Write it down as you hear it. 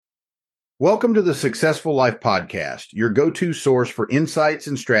Welcome to the Successful Life Podcast, your go-to source for insights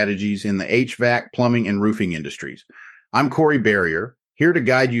and strategies in the HVAC, plumbing, and roofing industries. I'm Corey Barrier, here to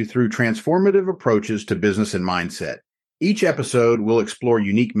guide you through transformative approaches to business and mindset. Each episode will explore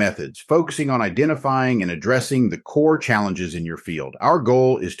unique methods, focusing on identifying and addressing the core challenges in your field. Our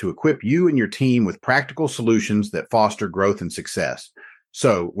goal is to equip you and your team with practical solutions that foster growth and success.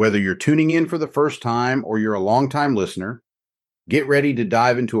 So, whether you're tuning in for the first time or you're a longtime listener, get ready to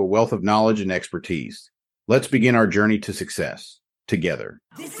dive into a wealth of knowledge and expertise. Let's begin our journey to success together.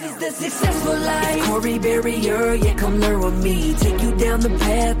 This is the Successful Life. Corey Barrier, yeah, come learn with me. Take you down the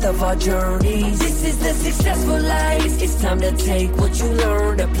path of our journeys. This is the Successful Life. It's time to take what you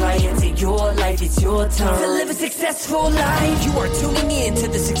learned, apply it to your life. It's your turn to live a successful life. You are tuning in to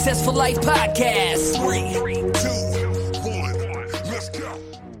the Successful Life Podcast. 3, 2, 1, let's go.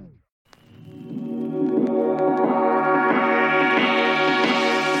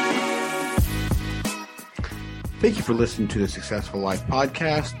 Thank you for listening to the Successful Life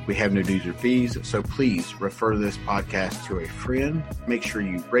Podcast. We have no dues or fees, so please refer this podcast to a friend. Make sure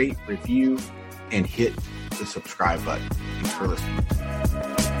you rate, review, and hit the subscribe button. Thanks for listening.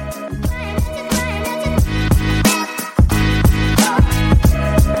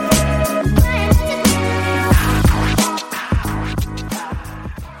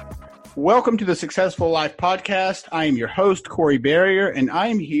 Welcome to the Successful Life Podcast. I am your host, Corey Barrier, and I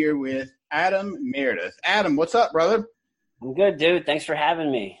am here with Adam Meredith. Adam, what's up, brother? I'm good, dude. Thanks for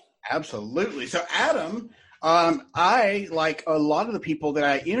having me. Absolutely. So, Adam, I, like a lot of the people that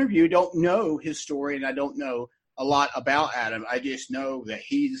I interview, don't know his story, and I don't know a lot about Adam. I just know that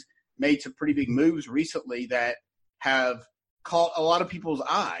he's made some pretty big moves recently that have caught a lot of people's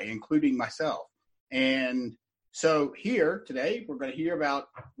eye, including myself. And so here today, we're going to hear about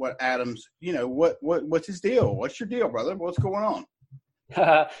what Adam's, what's his deal? What's your deal, brother? What's going on?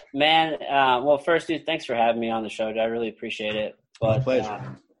 Man, well, first, dude, thanks for having me on the show. I really appreciate it. But my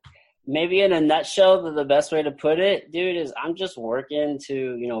pleasure. Maybe in a nutshell, the best way to put it, dude, is I'm just working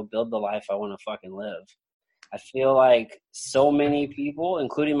to, build the life I want to fucking live. I feel like so many people,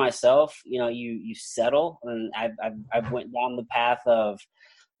 including myself, you settle, and I've went down the path of,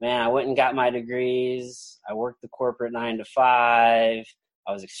 man, I went and got my degrees. I worked the corporate 9 to 5.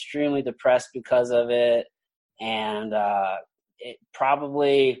 I was extremely depressed because of it. And, it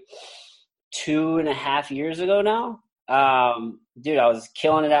probably 2.5 years ago now, dude, I was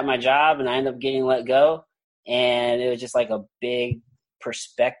killing it at my job and I ended up getting let go. And it was just like a big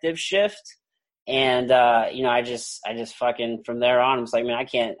perspective shift. And, I just fucking, from there on, I'm just like, man,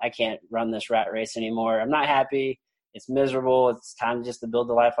 I can't run this rat race anymore. I'm not happy. It's miserable. It's time just to build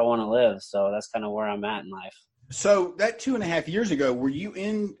the life I want to live. So that's kind of where I'm at in life. So that 2.5 years ago, were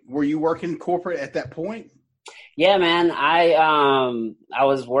you working corporate at that point? Yeah, man. I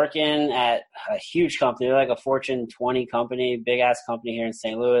was working at a huge company, like a Fortune 20 company, big ass company here in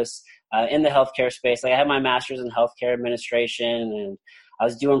St. Louis, in the healthcare space. Like I had my master's in healthcare administration, and I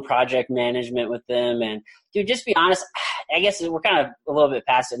was doing project management with them. And dude, just be honest, I guess we're kind of a little bit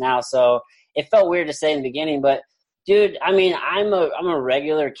past it now, so it felt weird to say in the beginning. But dude, I mean, I'm a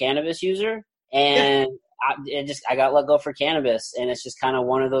regular cannabis user, and I got let go for cannabis, and it's just kind of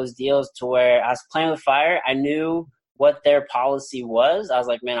one of those deals to where I was playing with fire. I knew what their policy was. I was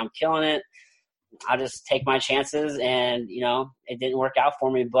like, man, I'm killing it. I'll just take my chances, and it didn't work out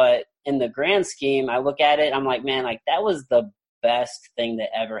for me. But in the grand scheme, I look at it, I'm like, man, like that was the best thing that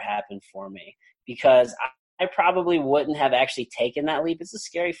ever happened for me, because I probably wouldn't have actually taken that leap. It's a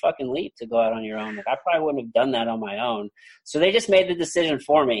scary fucking leap to go out on your own. Like I probably wouldn't have done that on my own. So they just made the decision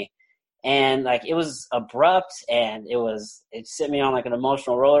for me. And like, it was abrupt, and it sent me on like an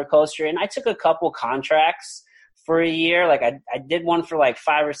emotional roller coaster. And I took a couple contracts for a year. Like I did one for like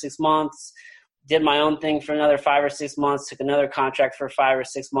 5 or 6 months, did my own thing for another 5 or 6 months, took another contract for 5 or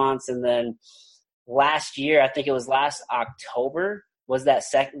 6 months. And then last year, I think it was last October, was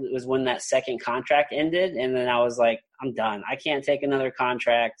when that second contract ended. And then I was like, I'm done. I can't take another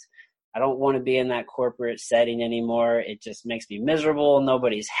contract. I don't want to be in that corporate setting anymore. It just makes me miserable.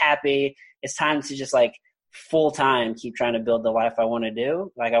 Nobody's happy. It's time to just like full time keep trying to build the life I want to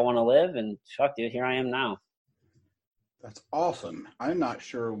do, like I want to live. And fuck, dude, here I am now. That's awesome. I'm not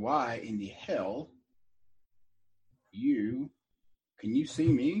sure why in the hell can you see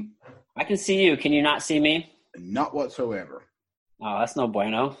me? I can see you. Can you not see me? Not whatsoever. Oh, that's no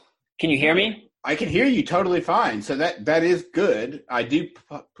bueno. Can you hear me? I can hear you totally fine. So that is good. I do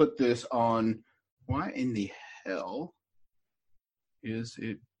put this on. Why in the hell is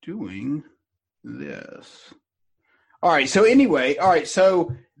it doing this? All right. So anyway, all right.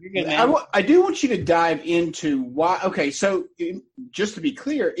 So You're good, man. I do want you to dive into why. Okay. So just to be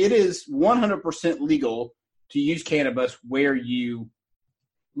clear, it is 100% legal to use cannabis where you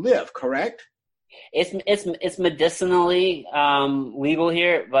live, correct? It's medicinally legal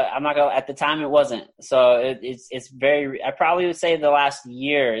here, but I'm not gonna. At the time, it wasn't. So it's very. I probably would say the last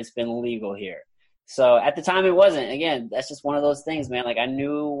year it's been legal here. So at the time, it wasn't. Again, that's just one of those things, man. Like I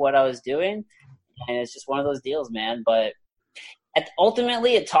knew what I was doing, and it's just one of those deals, man. But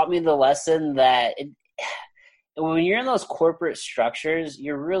ultimately, it taught me the lesson that when you're in those corporate structures,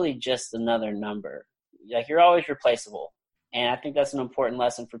 you're really just another number. Like you're always replaceable. And I think that's an important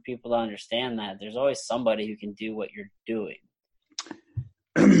lesson for people to understand that there's always somebody who can do what you're doing.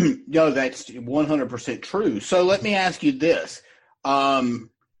 No, that's 100% true. So let me ask you this. So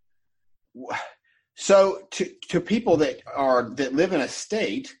to people that live in a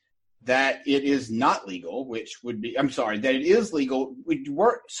state that it is not legal, which would be, that it is legal, would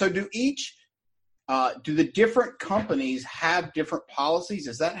work. So do the different companies have different policies?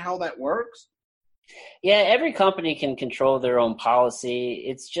 Is that how that works? Yeah, every company can control their own policy.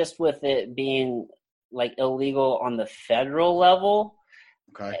 It's just with it being like illegal on the federal level.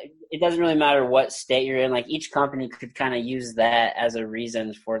 Okay. It doesn't really matter what state you're in. Like each company could kind of use that as a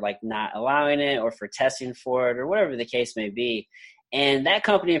reason for like not allowing it or for testing for it or whatever the case may be. And that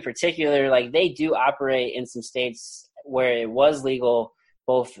company in particular, like they do operate in some states where it was legal,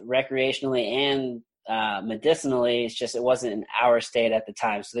 both recreationally and medicinally. It's just it wasn't in our state at the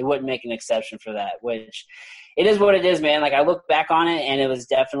time, so they wouldn't make an exception for that, which it is what it is, man. Like I look back on it and it was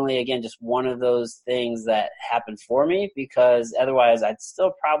definitely, again, just one of those things that happened for me, because otherwise I'd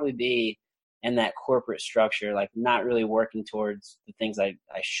still probably be in that corporate structure, like not really working towards the things I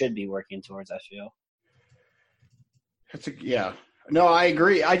should be working towards, I feel. Yeah. No, I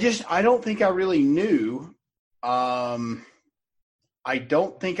agree. I don't think I really knew I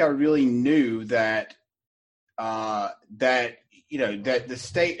don't think I really knew that that at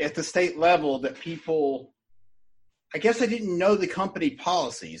the state level that people. I guess I didn't know the company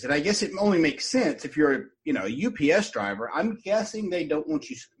policies, and I guess it only makes sense if you're a UPS driver. I'm guessing they don't want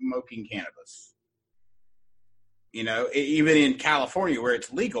you smoking cannabis. Even in California where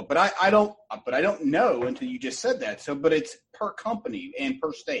it's legal, but I don't know until you just said that. So, but it's per company and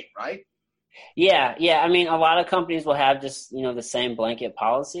per state, right? Yeah. I mean, a lot of companies will have just, the same blanket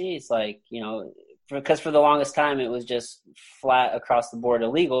policy. It's like, because for the longest time it was just flat across the board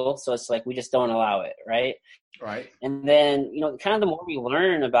illegal. So it's like, we just don't allow it. Right. Right. And then, kind of the more we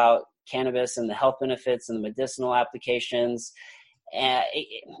learn about cannabis and the health benefits and the medicinal applications,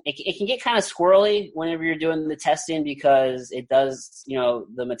 it can get kind of squirrely whenever you're doing the testing, because it does, the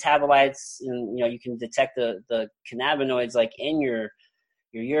metabolites and, you can detect the cannabinoids like in your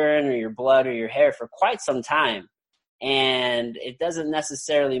urine or your blood or your hair for quite some time. And it doesn't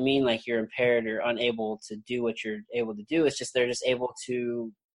necessarily mean like you're impaired or unable to do what you're able to do. It's just they're just able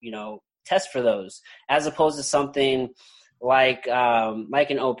to, test for those, as opposed to something like an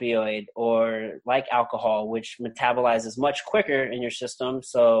opioid or like alcohol, which metabolizes much quicker in your system.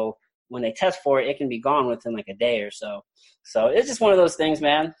 So when they test for it, it can be gone within like a day or so. So it's just one of those things,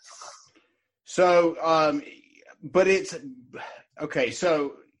 man. So, but it's okay.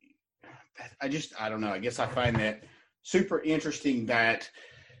 So I don't know. I guess I find that super interesting that,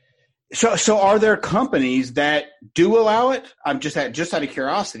 so are there companies that do allow it? I'm just out of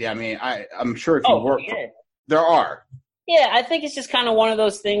curiosity. I mean, I'm sure if you work, there are. Yeah, I think it's just kind of one of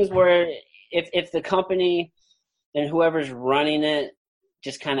those things where if the company and whoever's running it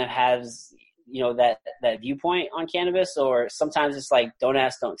just kind of has, that viewpoint on cannabis, or sometimes it's like, don't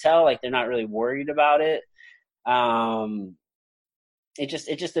ask, don't tell. Like they're not really worried about it. It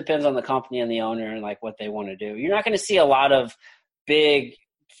just depends on the company and the owner and like what they want to do. You're not going to see a lot of big,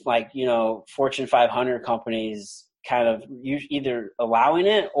 like, Fortune 500 companies kind of either allowing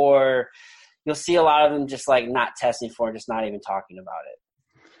it, or you'll see a lot of them just like not testing for it, just not even talking about it.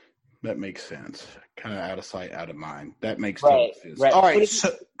 That makes sense. Kind of out of sight, out of mind. That makes right, sense. Right. All right.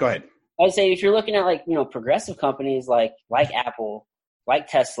 So go ahead. I'd say if you're looking at like, progressive companies like Apple, like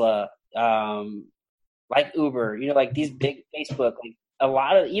Tesla, like Uber, like these big Facebook, like a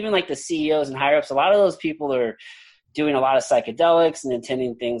lot of, even like the CEOs and higher ups, a lot of those people are doing a lot of psychedelics and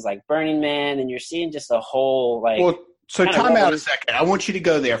attending things like Burning Man, and you're seeing just a whole like. Well, so time out a second. I want you to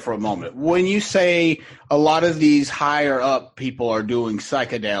go there for a moment. When you say a lot of these higher up people are doing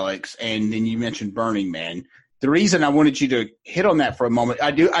psychedelics, and then you mentioned Burning Man, the reason I wanted you to hit on that for a moment,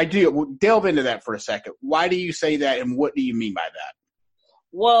 I do delve into that for a second. Why do you say that, and what do you mean by that?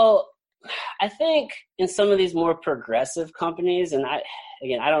 Well, I think in some of these more progressive companies, and I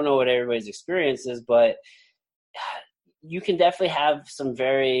don't know what everybody's experience is, but you can definitely have some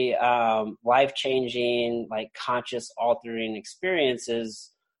very life-changing, like conscious altering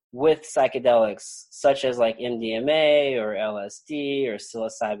experiences with psychedelics, such as like MDMA or LSD or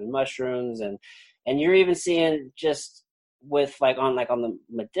psilocybin mushrooms. And you're even seeing just with on the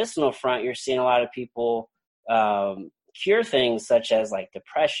medicinal front, you're seeing a lot of people cure things such as like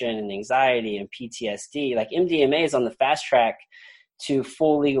depression and anxiety and PTSD. Like MDMA is on the fast track to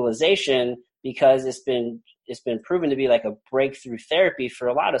full legalization because it's been proven to be like a breakthrough therapy for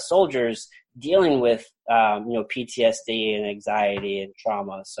a lot of soldiers dealing with PTSD and anxiety and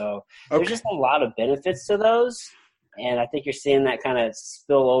trauma. So there's just a lot of benefits to those, and I think you're seeing that kind of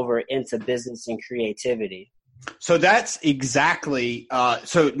spill over into business and creativity. So that's exactly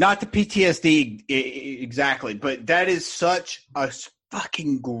so not the PTSD exactly, but that is such a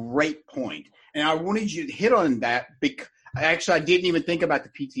fucking great point. And I wanted you to hit on that because I didn't even think about the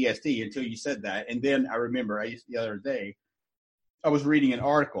PTSD until you said that. And then I remember the other day I was reading an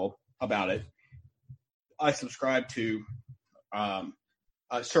article about it. I subscribe to a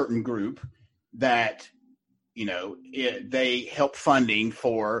certain group that, they help funding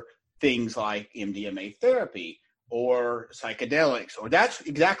for things like MDMA therapy or psychedelics, or that's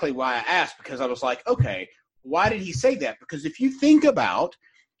exactly why I asked, because I was like, okay, why did he say that? Because if you think about,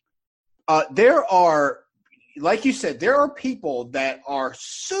 there are, like you said, there are people that are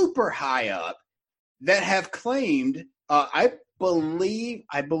super high up that have claimed, I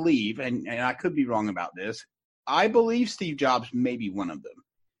believe, and I could be wrong about this, I believe Steve Jobs may be one of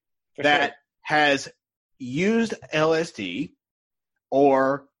them, has used LSD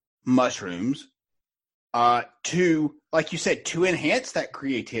or mushrooms to, like you said, to enhance that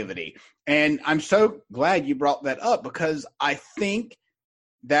creativity. And I'm so glad you brought that up, because I think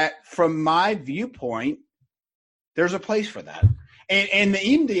that from my viewpoint, there's a place for that. And the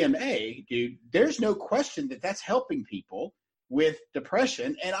MDMA, dude, there's no question that that's helping people with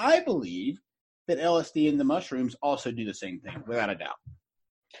depression. And I believe that LSD and the mushrooms also do the same thing, without a doubt.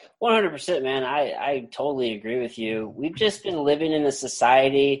 100%, man. I totally agree with you. We've just been living in a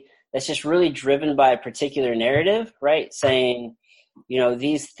society that's just really driven by a particular narrative, right? Saying,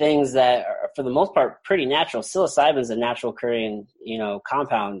 these things that are, for the most part, pretty natural. Psilocybin is a natural occurring,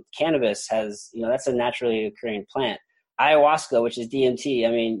 compound. Cannabis has, that's a naturally occurring plant. Ayahuasca, which is DMT.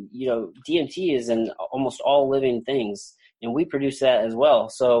 I mean, DMT is in almost all living things, and we produce that as well.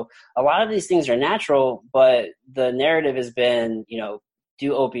 So a lot of these things are natural, but the narrative has been,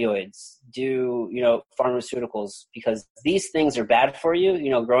 do opioids, do, pharmaceuticals, because these things are bad for you.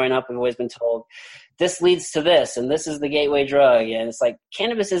 Growing up, we've always been told this leads to this, and this is the gateway drug. And it's like,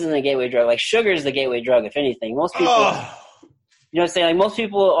 cannabis isn't a gateway drug. Like, sugar is the gateway drug, if anything. Most people, like most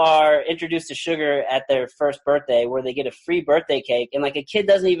people are introduced to sugar at their first birthday, where they get a free birthday cake. And like, a kid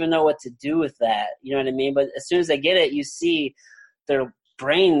doesn't even know what to do with that. You know what I mean? But as soon as they get it, you see their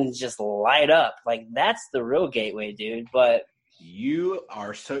brains just light up. Like, that's the real gateway, dude. But you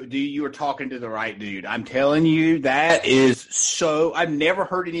are you are talking to the right dude. I'm telling you, that is so, I've never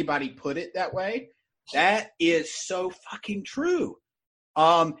heard anybody put it that way. That is so fucking true.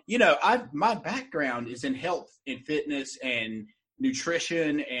 My background is in health and fitness and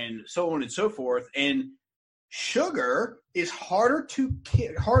nutrition and so on and so forth. And sugar is harder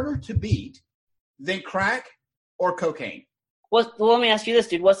to beat than crack or cocaine. Well, let me ask you this,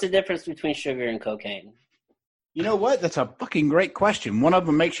 dude. What's the difference between sugar and cocaine? You know what? That's a fucking great question. One of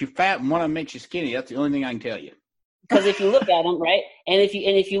them makes you fat and one of them makes you skinny. That's the only thing I can tell you. Because if you look at them, right, and if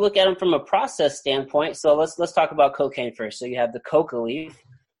you look at them from a process standpoint, so let's talk about cocaine first. So you have the coca leaf,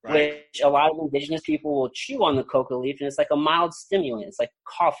 right, which a lot of indigenous people will chew on the coca leaf, and it's like a mild stimulant. It's like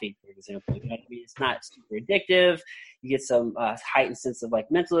coffee, for example. You know what I mean? It's not super addictive. You get some heightened sense of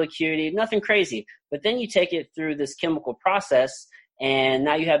like mental acuity, nothing crazy. But then you take it through this chemical process, and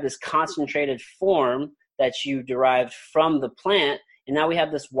now you have this concentrated form that you derived from the plant, and now we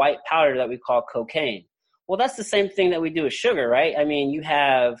have this white powder that we call cocaine. Well, that's the same thing that we do with sugar, right? I mean, you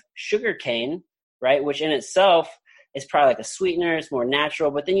have sugar cane, right, which in itself is probably like a sweetener. It's more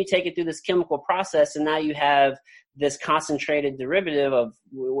natural, but then you take it through this chemical process, and now you have this concentrated derivative of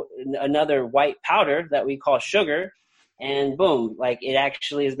another white powder that we call sugar, and boom, like, it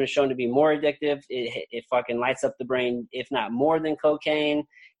actually has been shown to be more addictive. It fucking lights up the brain, if not more than cocaine.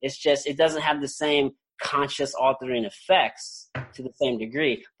 It's just, it doesn't have the same conscious altering effects to the same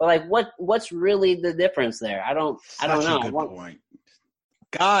degree. But like, what's really the difference there? I don't know. Good point.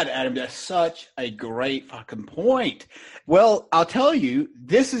 God, Adam, that's such a great fucking point. Well, I'll tell you,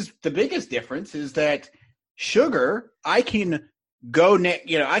 this is the biggest difference, is that sugar, I can go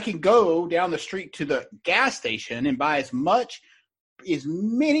down the street to the gas station and buy as much as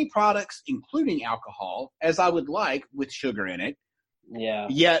many products, including alcohol, as I would like with sugar in it. Yeah.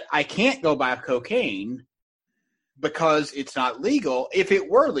 Yet I can't go buy cocaine because it's not legal. If it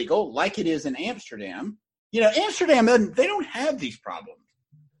were legal, like it is in Amsterdam, Amsterdam, they don't have these problems.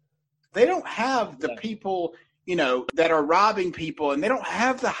 They don't have the people, that are robbing people, and they don't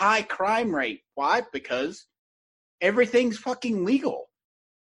have the high crime rate. Why? Because everything's fucking legal.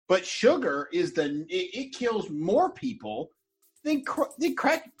 But sugar it kills more people than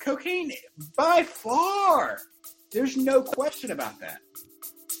crack cocaine by far. There's no question about that.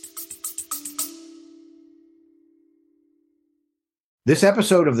 This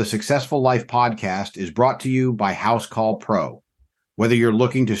episode of the Successful Life podcast is brought to you by House Call Pro. Whether you're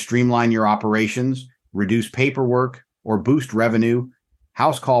looking to streamline your operations, reduce paperwork, or boost revenue,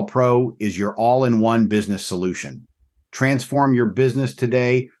 House Call Pro is your all-in-one business solution. Transform your business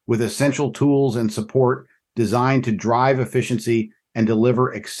today with essential tools and support designed to drive efficiency and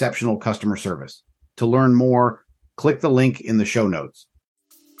deliver exceptional customer service. To learn more, click the link in the show notes.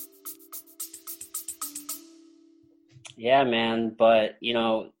 Yeah, man. But,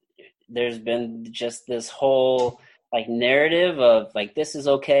 there's been just this whole narrative of this is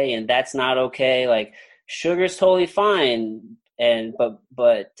okay and that's not okay. Like sugar's totally fine.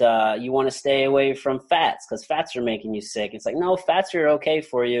 But you want to stay away from fats because fats are making you sick. It's like, no, fats are okay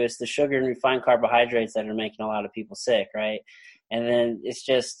for you. It's the sugar and refined carbohydrates that are making a lot of people sick, right? And then it's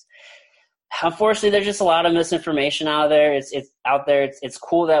just, unfortunately, there's just a lot of misinformation out there. It's out there. It's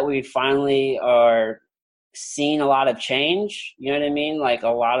cool that we finally are seeing a lot of change. You know what I mean? Like a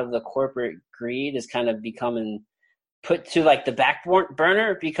lot of the corporate greed is kind of becoming put to the back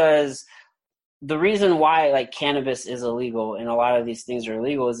burner, because the reason why cannabis is illegal and a lot of these things are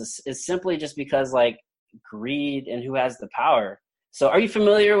illegal is simply just because greed and who has the power. So are you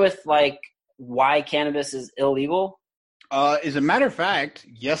familiar with why cannabis is illegal? As a matter of fact,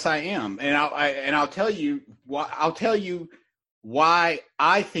 yes, I am. And I'll tell you why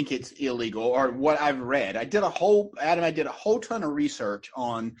I think it's illegal, or what I've read. I did a whole ton of research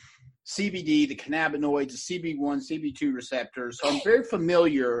on CBD, the cannabinoids, the CB1, CB2 receptors. So I'm very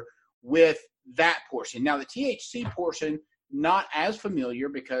familiar with that portion. Now, the THC portion, not as familiar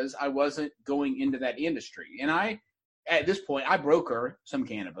because I wasn't going into that industry. And at this point, I broker some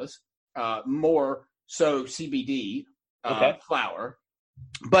cannabis, more so CBD flower.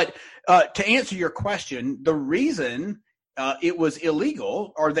 But to answer your question, the reason it was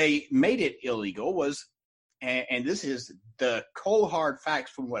illegal, or they made it illegal, was, and this is the cold hard facts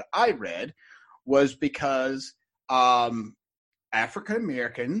from what I read, was because African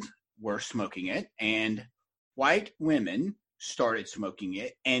Americans were smoking it and white women started smoking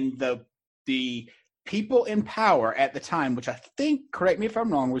it, and the people in power at the time, which I think, correct me if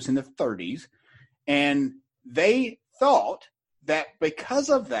I'm wrong, was in the 30s, and they thought that because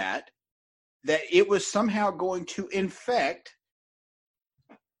of that it was somehow going to infect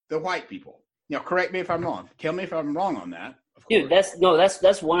the white people. Now, correct me if I'm wrong. Tell me if I'm wrong on that. Dude, that's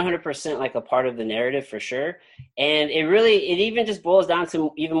 100% a part of the narrative for sure. And it even just boils down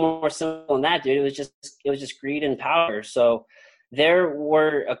to even more simple than that, dude. It was just greed and power. So there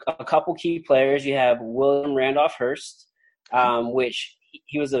were a couple key players. You have William Randolph Hearst, which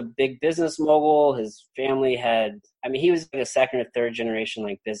he was a big business mogul. His family he was a second or third generation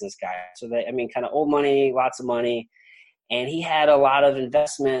business guy. So kind of old money, lots of money. And he had a lot of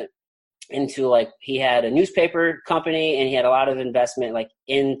investment into he had a newspaper company, and he had a lot of investment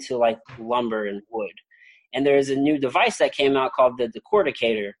into lumber and wood. And there's a new device that came out called the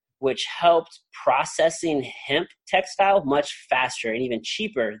decorticator, which helped processing hemp textile much faster and even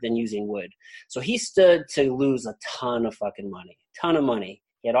cheaper than using wood. So he stood to lose a ton of money.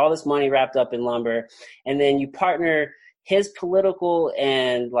 He had all this money wrapped up in lumber. And then you partner his political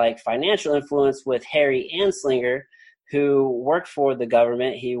and financial influence with Harry Anslinger, who worked for the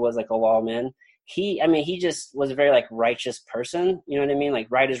government. He was a lawman. He just was a very righteous person. You know what I mean?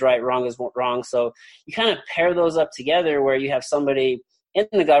 Right is right, wrong is wrong. So you kind of pair those up together where you have somebody in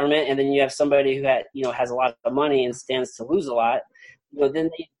the government, and then you have somebody who has a lot of money and stands to lose a lot. Then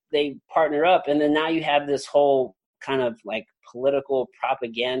they partner up, and then now you have this whole kind of political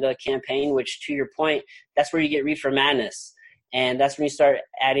propaganda campaign, which, to your point, that's where you get reefer madness. And that's when you start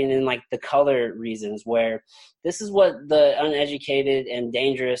adding in the color reasons, where this is what the uneducated and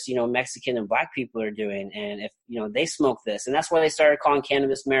dangerous, Mexican and black people are doing. And if, they smoke this, and that's why they started calling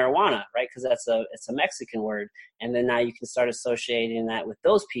cannabis marijuana, right? Because it's a Mexican word. And then now you can start associating that with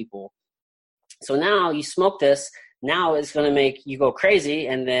those people. So now you smoke this, now it's going to make you go crazy.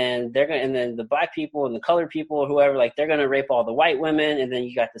 And then and then the black people and the colored people or whoever, they're going to rape all the white women. And then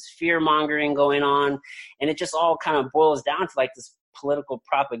you got this fear mongering going on. And it just all kind of boils down to this political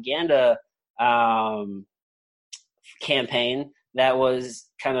propaganda campaign that was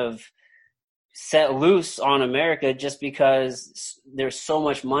kind of set loose on America just because there's so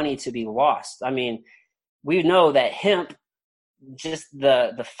much money to be lost. I mean, we know that hemp, just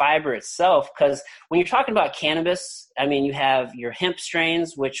the fiber itself, because when you're talking about cannabis, I mean, you have your hemp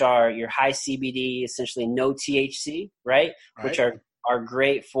strains, which are your high CBD, essentially no THC, right? Which are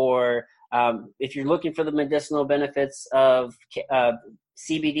great for, if you're looking for the medicinal benefits of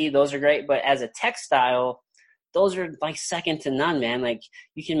CBD, those are great. But as a textile, those are like second to none, man. Like,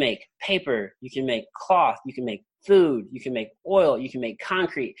 you can make paper, you can make cloth, you can make food, you can make oil, you can make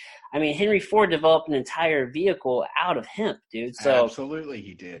concrete. I mean, Henry Ford developed an entire vehicle out of hemp, dude. So absolutely,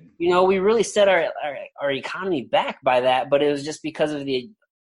 he did. You know, we really set our economy back by that, but it was just because of the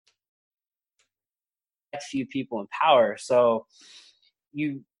few people in power. So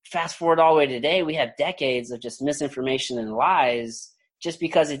you fast forward all the way to today, we have decades of just misinformation and lies just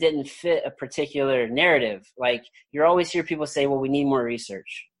because it didn't fit a particular narrative. Like, you always hear people say, well, we need more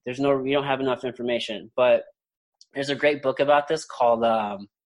research. We don't have enough information. But there's a great book about this called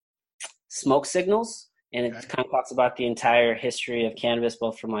Smoke Signals. And it kind of talks about the entire history of cannabis,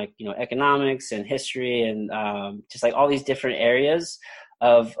 both from like, you know, economics and history and just like all these different areas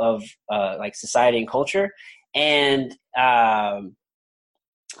of like society and culture. And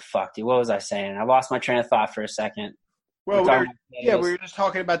fuck, dude, what was I saying? I lost my train of thought for a second. Well, we were just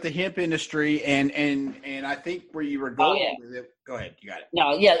talking about the hemp industry, and I think where you were going with it. Go ahead, you got it.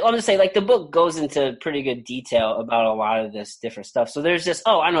 No, yeah, I'll just say, like, the book goes into pretty good detail about a lot of this different stuff. So there's just,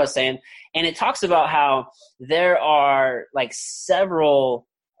 I know what I'm saying, and it talks about how there are like several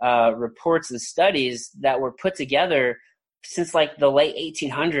reports and studies that were put together since like the late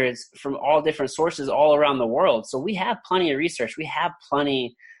 1800s from all different sources all around the world. So we have plenty of research. We have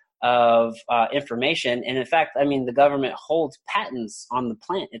plenty of information. And in fact, I mean, the government holds patents on the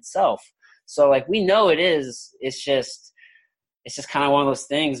plant itself. So like, we know it's just kind of one of those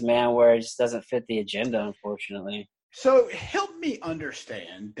things, man, where it just doesn't fit the agenda, unfortunately. So help me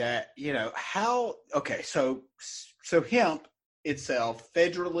understand that, you know, so hemp itself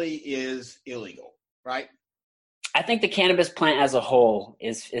federally is illegal, right? I think the cannabis plant as a whole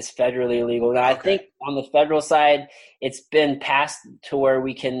is federally illegal. Now, I think on the federal side, it's been passed to where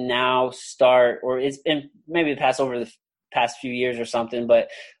we can now start, or it's been maybe passed over the past few years or something. But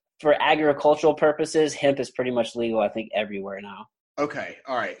for agricultural purposes, hemp is pretty much legal, I think, everywhere now. Okay.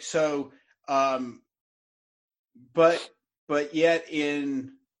 All right. So, but yet oh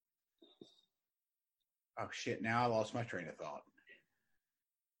shit, now I lost my train of thought.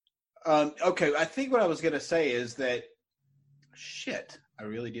 Okay, I think what I was going to say is that, shit, I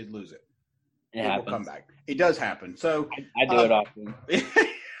really did lose it. It will come back. It does happen. So I do it often.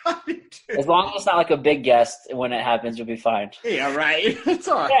 As long as it's not like a big guest, when it happens, you'll be fine. Yeah, right. It's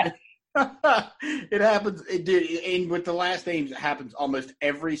all right. Yeah. It happens. It did. And with the last names, it happens almost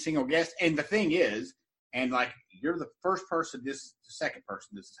every single guest. And the thing is, and like, you're the first person, this is the second person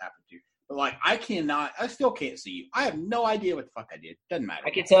this has happened to. But like, I still can't see you. I have no idea what the fuck I did. Doesn't matter. I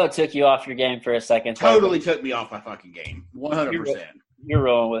can tell it took you off your game for a second. Totally took me off my fucking game. 100%. You're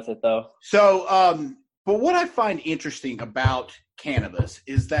rolling with it though. So, but what I find interesting about cannabis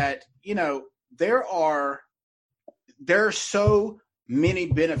is that, you know, there are so many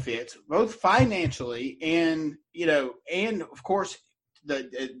benefits, both financially and, you know, and of course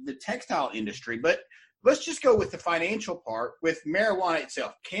the textile industry, but let's just go with the financial part with marijuana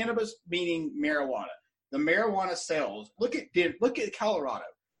itself. Cannabis meaning marijuana. The marijuana sales. Look at Colorado.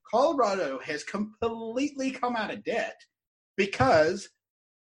 Colorado has completely come out of debt because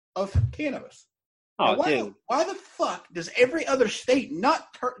of cannabis. Oh, dude. Why the fuck does every other state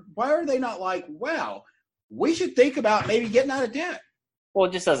why are they not like, wow, we should think about maybe getting out of debt? Well,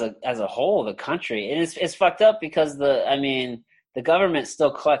 just as a whole, the country. And it's fucked up because the government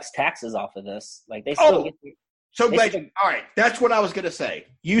still collects taxes off of this. Like, they still get all right, that's what I was going to say.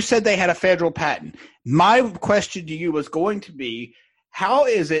 You said they had a federal patent. My question to you was going to be, how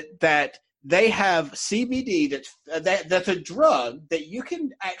is it that they have CBD that's a drug that you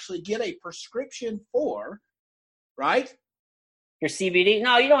can actually get a prescription for, right? Your CBD?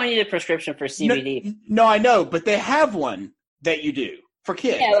 No, you don't need a prescription for CBD. No, I know, but they have one that you do. For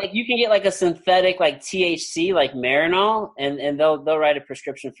kids. Yeah, like you can get like a synthetic like THC like Marinol and they'll write a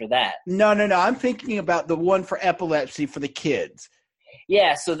prescription for that. No. I'm thinking about the one for epilepsy for the kids.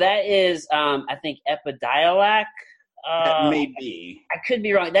 Yeah, so that is I think Epidiolex. That may be. I could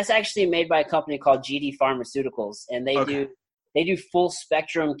be wrong. That's actually made by a company called GD Pharmaceuticals, and they do they do full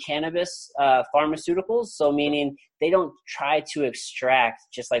spectrum cannabis pharmaceuticals. So meaning they don't try to extract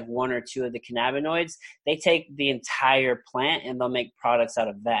just like one or two of the cannabinoids. They take the entire plant and they'll make products out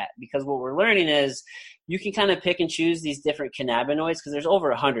of that. Because what we're learning is you can kind of pick and choose these different cannabinoids because there's over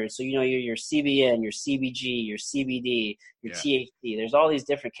 100. So, your CBN, your CBG, your CBD, your THC. There's all these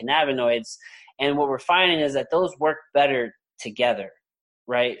different cannabinoids. And what we're finding is that those work better together,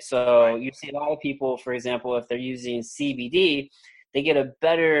 right? So you see a lot of people, for example, if they're using CBD, they get a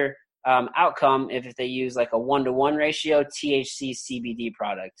better outcome if they use like a 1-to-1 ratio THC CBD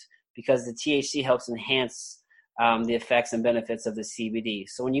product, because the THC helps enhance the effects and benefits of the CBD.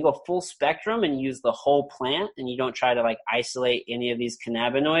 So when you go full spectrum and use the whole plant and you don't try to like isolate any of these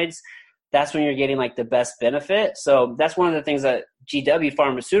cannabinoids, that's when you're getting like the best benefit. So that's one of the things that GW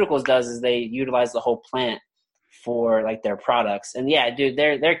Pharmaceuticals does is they utilize the whole plant for like their products. And yeah, dude,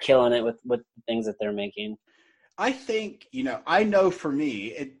 they're killing it with the things that they're making. I think, I know for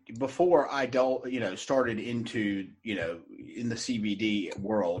me, before I started into, in the CBD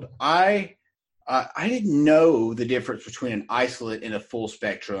world, I didn't know the difference between an isolate and a full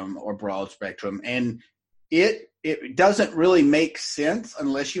spectrum or broad spectrum. And it doesn't really make sense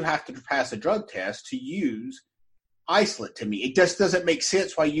unless you have to pass a drug test to use isolate to me. It just doesn't make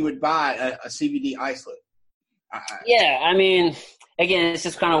sense why you would buy a CBD isolate. Yeah, I mean, again, it's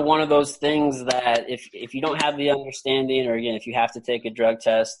just kind of one of those things that if you don't have the understanding, or again, if you have to take a drug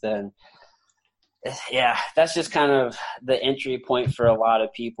test, then yeah, that's just kind of the entry point for a lot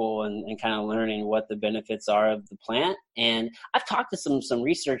of people and kind of learning what the benefits are of the plant. And I've talked to some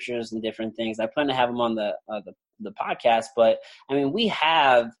researchers and different things. I plan to have them on the podcast, but I mean, we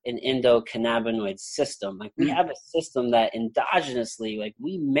have an endocannabinoid system. Like we have a system that endogenously, like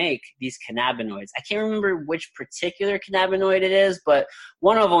we make these cannabinoids. I can't remember which particular cannabinoid it is, but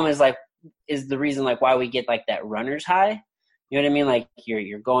one of them is the reason like why we get like that runner's high. You know what I mean? Like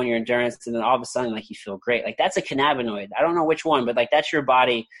you're going your endurance and then all of a sudden like you feel great. Like that's a cannabinoid. I don't know which one, but like that's your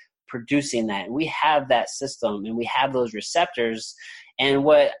body producing that. And we have that system and we have those receptors. And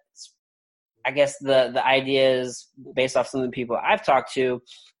what I guess the idea is, based off some of the people I've talked to,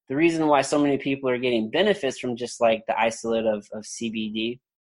 the reason why so many people are getting benefits from just like the isolate of CBD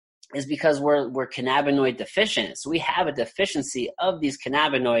is because we're cannabinoid deficient. So we have a deficiency of these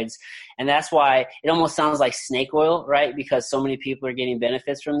cannabinoids. And that's why it almost sounds like snake oil, right? Because so many people are getting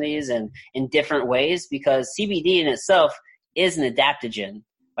benefits from these and in different ways, because CBD in itself is an adaptogen.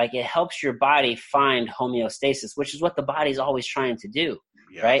 Like it helps your body find homeostasis, which is what the body's always trying to do.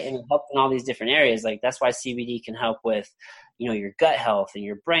 Yes. Right. And it helps in all these different areas. Like that's why CBD can help with, your gut health and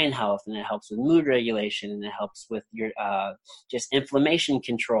your brain health, and it helps with mood regulation, and it helps with your just inflammation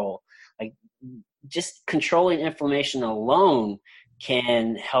control. Like just controlling inflammation alone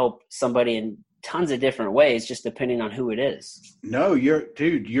can help somebody in tons of different ways, just depending on who it is. No, you're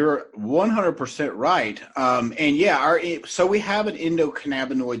 100% right. And yeah, so we have an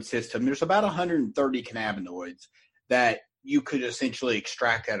endocannabinoid system. There's about 130 cannabinoids that you could essentially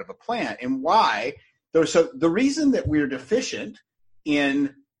extract out of a plant. And why? So the reason that we're deficient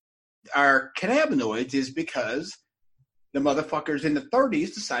in our cannabinoids is because the motherfuckers in the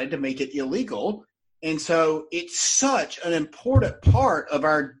 30s decided to make it illegal. And so it's such an important part of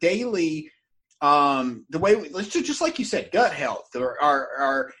our daily, the way let's just like you said, gut health or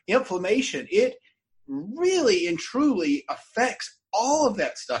our inflammation. It really and truly affects all of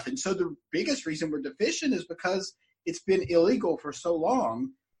that stuff. And so the biggest reason we're deficient is because it's been illegal for so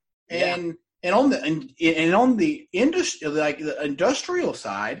long. And on the industry, like the industrial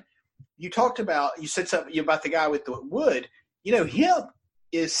side, you said something about the guy with the wood. Hemp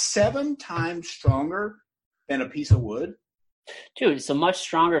is 7 times stronger than a piece of wood. Dude, it's a much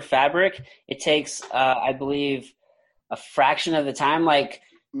stronger fabric. It takes, I believe, a fraction of the time. Like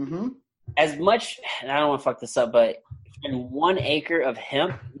as much, and I don't want to fuck this up, but in 1 acre of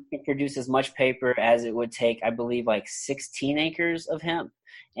hemp, you can produce as much paper as it would take, I believe, like 16 acres of hemp.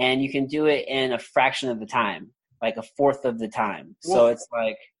 And you can do it in a fraction of the time, like a fourth of the time. So it's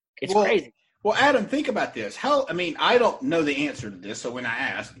like, it's crazy. Well, Adam, think about this. I don't know the answer to this. So when I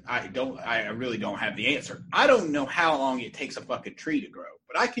ask, I really don't have the answer. I don't know how long it takes a fucking tree to grow,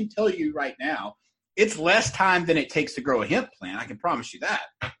 but I can tell you right now, it's less time than it takes to grow a hemp plant. I can promise you that.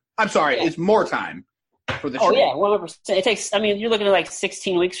 I'm sorry. Yeah. It's more time for the tree. Oh yeah, 100%. It takes, you're looking at like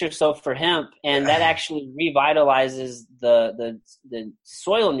 16 weeks or so for hemp, and that actually revitalizes the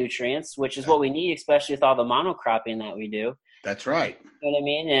soil nutrients, which is what we need, especially with all the monocropping that we do. That's right. You know what I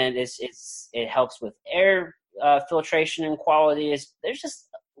mean? And it helps with air filtration and quality.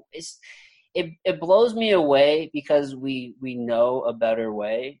 it blows me away because we know a better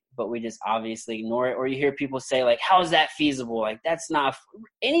way, but we just obviously ignore it. Or you hear people say like, how is that feasible? Like, that's not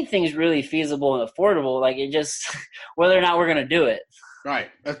 – anything's really feasible and affordable. Like, it just – whether or not we're going to do it. Right.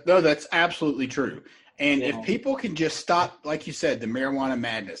 No, that's absolutely true. And if people can just stop, like you said, the marijuana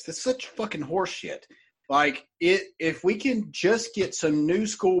madness, that's such fucking horse shit. Like, if we can just get some new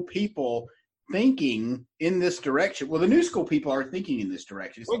school people thinking in this direction. Well, the new school people are thinking in this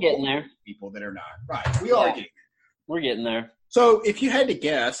direction. We're getting there. People that are not. Right. We are getting there. We're getting there. So if you had to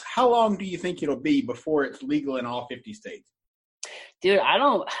guess, how long do you think it'll be before it's legal in all 50 states? Dude,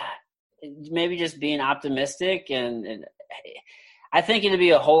 maybe just being optimistic and I think it'll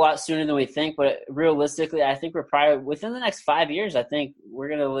be a whole lot sooner than we think, but realistically, I think we're probably within the next 5 years, I think we're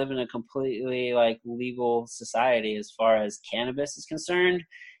going to live in a completely like legal society as far as cannabis is concerned.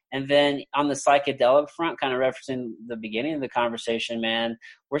 And then on the psychedelic front, kind of referencing the beginning of the conversation, man,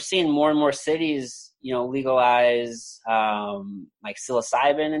 we're seeing more and more cities, legalize like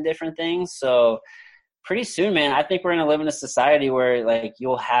psilocybin and different things. So pretty soon, man, I think we're going to live in a society where like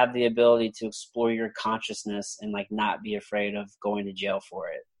you'll have the ability to explore your consciousness and like not be afraid of going to jail for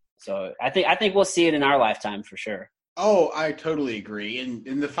it. So I think we'll see it in our lifetime for sure. Oh, I totally agree. And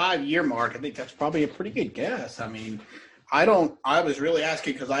in the 5-year mark, I think that's probably a pretty good guess. I mean, I was really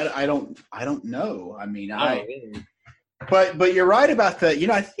asking because I don't know. I mean, but you're right about that.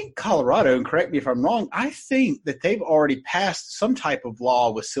 I think Colorado, and correct me if I'm wrong, I think that they've already passed some type of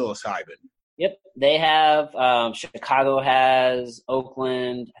law with psilocybin. Yep, they have. Chicago has,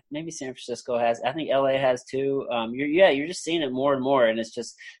 Oakland, maybe San Francisco has. I think LA has too. You're just seeing it more and more, and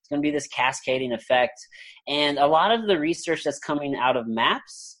it's going to be this cascading effect. And a lot of the research that's coming out of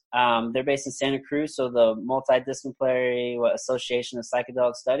MAPS, they're based in Santa Cruz, so the Multidisciplinary Association of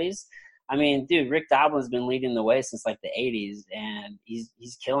Psychedelic Studies. I mean, dude, Rick Doblin's been leading the way since like the 80s, and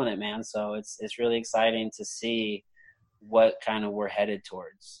he's killing it, man. So it's really exciting to see what kind of we're headed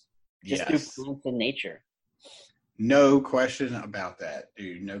towards. Just through plants and nature. No question about that,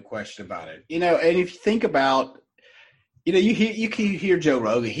 dude. No question about it. And if you think about, you can hear Joe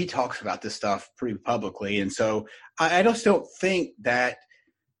Rogan. He talks about this stuff pretty publicly. And so I just don't think that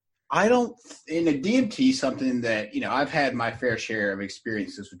in a DMT, something that, I've had my fair share of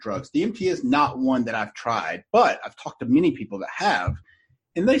experiences with drugs. DMT is not one that I've tried, but I've talked to many people that have.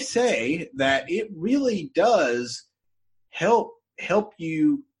 And they say that it really does help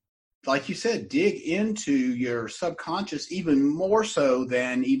you, like you said, dig into your subconscious even more so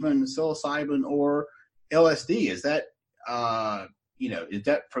than even psilocybin or LSD. Is that, is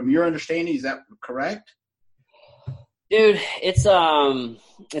that from your understanding, is that correct? Dude, it's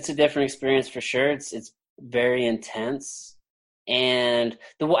a different experience for sure. It's very intense. And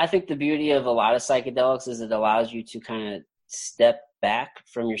I think the beauty of a lot of psychedelics is it allows you to kind of step back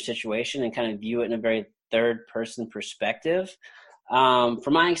from your situation and kind of view it in a very third person perspective. From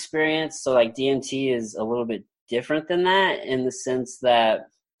my experience, so like DMT is a little bit different than that in the sense that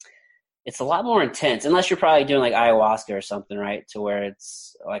it's a lot more intense, unless you're probably doing like ayahuasca or something, right? To where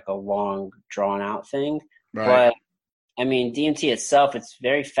it's like a long drawn out thing. Right. But I mean, DMT itself, it's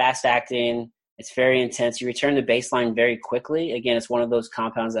very fast acting. It's very intense. You return to baseline very quickly. Again, it's one of those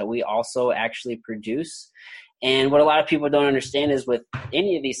compounds that we also actually produce. And what a lot of people don't understand is with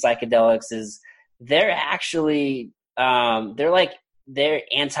any of these psychedelics is they're actually, they're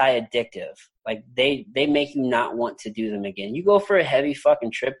anti-addictive. Like they make you not want to do them again. You go for a heavy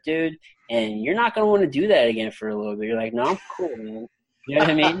fucking trip, dude, and you're not going to want to do that again for a little bit. You're like, no, I'm cool, man. You know what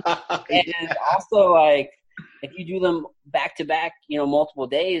I mean? And also, like, if you do them back to back, multiple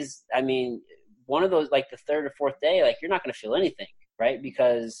days, I mean, one of those, like the third or fourth day, like you're not going to feel anything, right?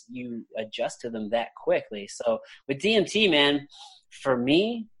 Because you adjust to them that quickly. So with DMT, man, for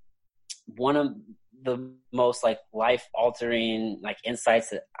me, one of the most like life altering like insights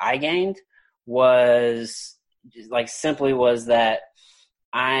that I gained was that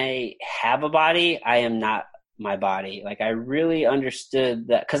I have a body. I am not my body. Like I really understood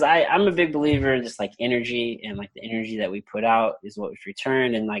that because I'm a big believer in just like energy, and like the energy that we put out is what is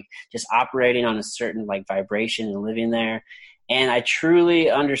returned, and like just operating on a certain like vibration and living there. And I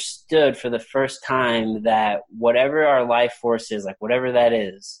truly understood for the first time that whatever our life force is, like whatever that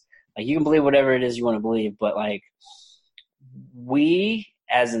is, like you can believe whatever it is you want to believe, but like we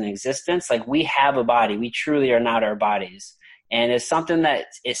as an existence, like we have a body. We truly are not our bodies. And it's something that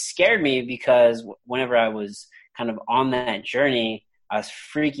it scared me because whenever I was kind of on that journey, I was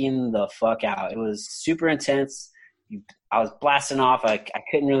freaking the fuck out. It was super intense. I was blasting off. I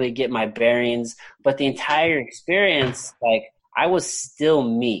couldn't really get my bearings. But the entire experience, like I was still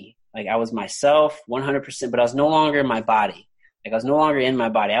me. Like I was myself 100%, but I was no longer in my body. Like I was no longer in my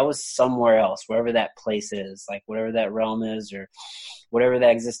body. I was somewhere else, wherever that place is, like whatever that realm is or whatever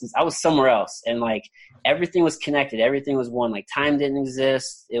that existence. I was somewhere else. And like everything was connected. Everything was one. Like time didn't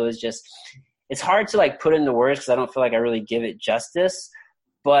exist. It was just, it's hard to like put into words because I don't feel like I really give it justice,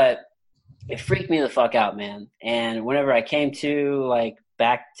 but it freaked me the fuck out, man. And whenever I came to like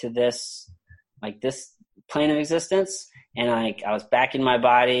back to this, like this plane of existence, and like I was back in my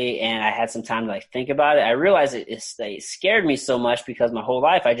body and I had some time to like think about it, I realized it scared me so much because my whole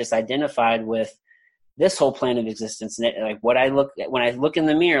life I just identified with this whole plane of existence. And like when I look in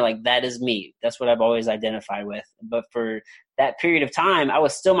the mirror, like that is me. That's what I've always identified with. But for that period of time, I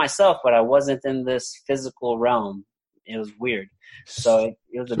was still myself, but I wasn't in this physical realm. It was weird. So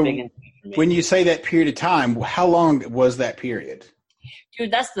it was a big impact for me. When you say that period of time, how long was that period?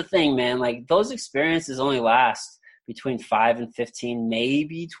 Dude, that's the thing, man. Like those experiences only last between 5 and 15,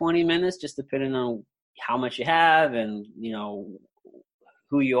 maybe 20 minutes, just depending on how much you have and, you know,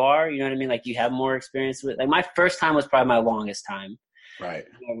 who you are. You know what I mean? Like you have more experience with, like my first time was probably my longest time. Right.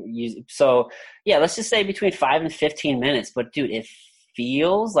 So yeah, let's just say between 5 and 15 minutes. But dude, it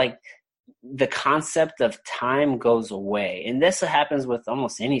feels like the concept of time goes away. And this happens with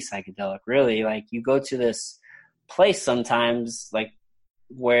almost any psychedelic, really. Like you go to this place sometimes like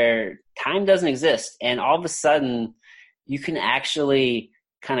where time doesn't exist, and all of a sudden you can actually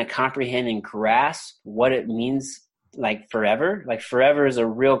kind of comprehend and grasp what it means, like forever. Like forever is a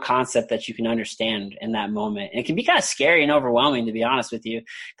real concept that you can understand in that moment. And it can be kind of scary and overwhelming, to be honest with you,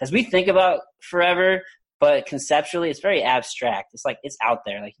 because we think about forever, but conceptually it's very abstract. It's like it's out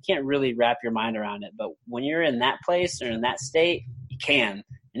there. Like you can't really wrap your mind around it. But when you're in that place or in that state, you can,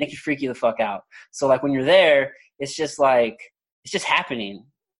 and it can freak you the fuck out. So like when you're there, it's just like, it's just happening.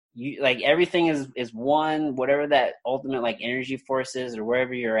 You like everything is one, whatever that ultimate like energy force is or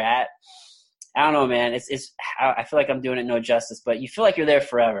wherever you're at. I don't know, man. I feel like I'm doing it no justice, but you feel like you're there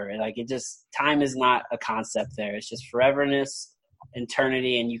forever. Like it just, time is not a concept there. It's just foreverness,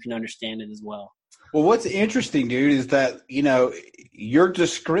 eternity, and you can understand it as well. Well, what's interesting, dude, is that, you know, your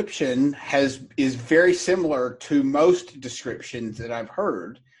description is very similar to most descriptions that I've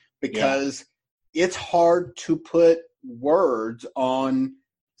heard, because it's hard to put words on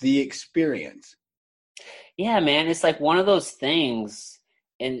the experience. Yeah, man. It's like one of those things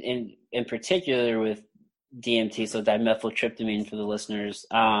in particular with DMT, so dimethyltryptamine for the listeners.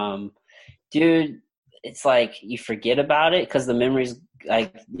 Dude, it's like you forget about it because the memories,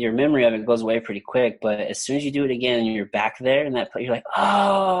 like your memory of it goes away pretty quick. But as soon as you do it again and you're back there in that place, you're like,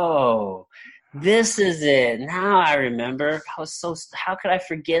 oh, this is it. Now I remember. How could I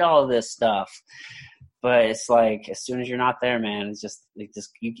forget all this stuff? But it's like as soon as you're not there, man, it's just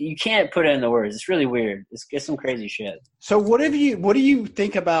you can't put it in the words. It's really weird. It's some crazy shit. So what do you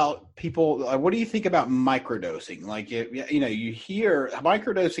think about people? What do you think about microdosing? Like you know, you hear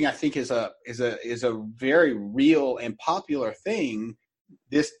microdosing. I think is a very real and popular thing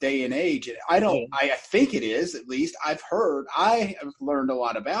this day and age. I think it is, at least I have learned a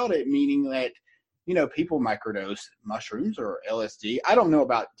lot about it, meaning that, you know, people microdose mushrooms or LSD. I don't know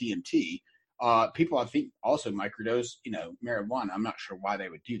about DMT. People, I think, also microdose, you know, marijuana. I'm not sure why they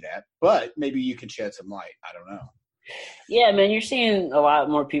would do that, but maybe you can shed some light. I don't know. Yeah, man, you're seeing a lot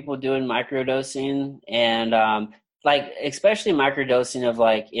more people doing microdosing, and like especially microdosing of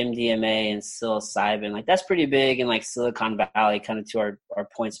like MDMA and psilocybin. Like that's pretty big in like Silicon Valley, kind of to our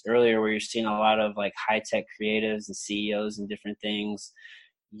points earlier, where you're seeing a lot of like high tech creatives and CEOs and different things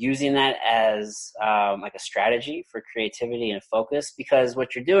using that as like a strategy for creativity and focus. Because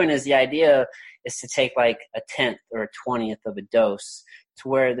what you're doing is, the idea is to take like a 10th or a 20th of a dose to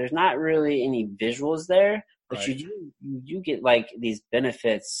where there's not really any visuals there, but right. you get like these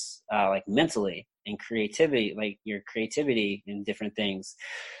benefits like mentally and creativity, like your creativity in different things.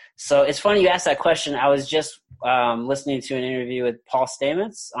 So it's funny you asked that question. I was just listening to an interview with Paul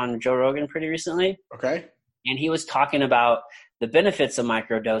Stamets on Joe Rogan pretty recently. Okay. And he was talking about the benefits of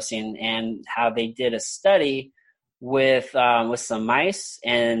microdosing and how they did a study with some mice,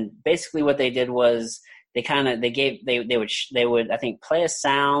 and basically what they did was they would I think play a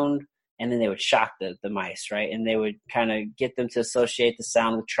sound, and then they would shock the mice, right? And they would kind of get them to associate the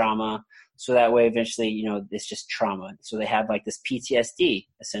sound with trauma, so that way eventually, you know, it's just trauma. So they have like this PTSD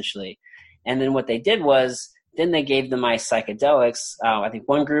essentially. And then what they did was then they gave the mice psychedelics. I think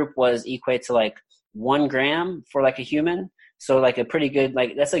one group was equate to like 1 gram for like a human. So like a pretty good,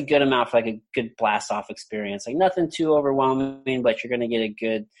 like that's a good amount for like a good blast off experience. Like nothing too overwhelming, but you're going to get a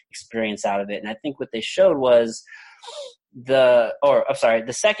good experience out of it. And I think what they showed was the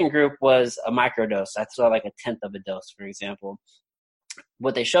second group was a microdose. I saw like a 10th of a dose, for example.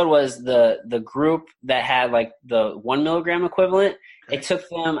 what they showed was the group that had like the 1 milligram equivalent, it took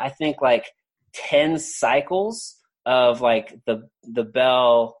them, I think, like 10 cycles of like the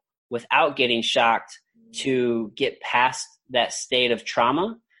bell without getting shocked to get past that state of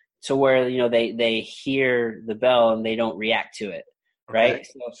trauma to where, you know, they hear the bell and they don't react to it. Right. Okay.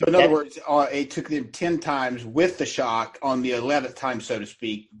 So in other words, it took them 10 times with the shock. On the 11th time, so to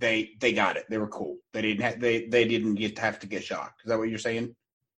speak, they got it. They were cool. They didn't have to get shocked. Is that what you're saying?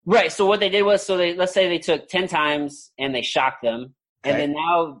 Right. So what they did was, let's say they took 10 times and they shocked them. Okay. And then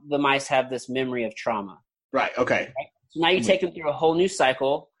now the mice have this memory of trauma. Right. Okay. Right? So now you take them through a whole new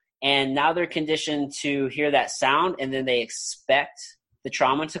cycle, and now they're conditioned to hear that sound, and then they expect the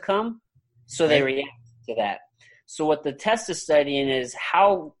trauma to come. So they react to that. So what the test is studying is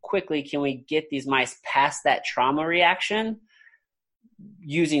how quickly can we get these mice past that trauma reaction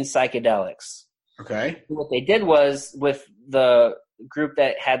using psychedelics. Okay. What they did was, with the group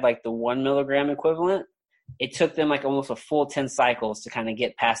that had like the 1 milligram equivalent, it took them like almost a full 10 cycles to kind of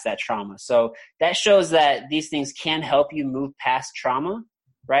get past that trauma. So that shows that these things can help you move past trauma,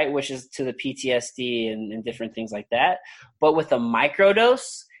 right? Which is to the PTSD and different things like that. But with a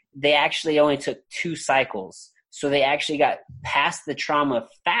microdose, they actually only took 2 cycles. So they actually got past the trauma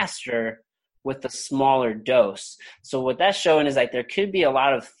faster with the smaller dose. So what that's showing is like there could be a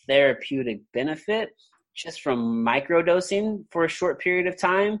lot of therapeutic benefit just from microdosing for a short period of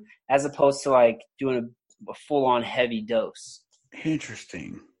time, as opposed to like doing a full-on heavy dose.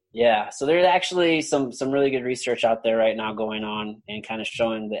 Interesting. Yeah. So there's actually some really good research out there right now going on and kind of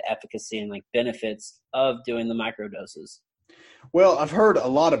showing the efficacy and like benefits of doing the microdoses. Well, I've heard a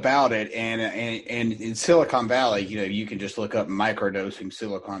lot about it, and in Silicon Valley, you know, you can just look up microdosing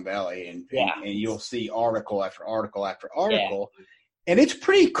Silicon Valley, and you'll see article after article after article, and it's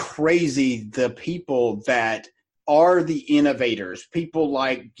pretty crazy the people that are the innovators. People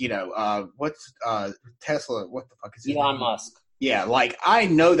like, you know, what's Tesla? What the fuck is it? Elon Musk. Yeah, like I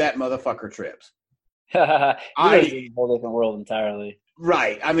know that motherfucker trips. He lives in a whole different world entirely.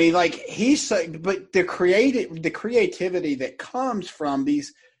 Right. I mean, like but the creativity that comes from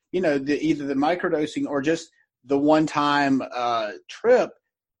these, you know, either the microdosing or just the one-time trip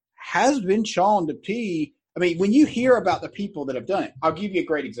has been shown to be. I mean, when you hear about the people that have done it, I'll give you a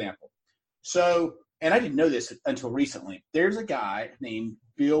great example. So, and I didn't know this until recently. There's a guy named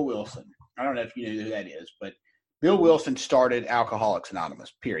Bill Wilson. I don't know if you know who that is, but Bill Wilson started Alcoholics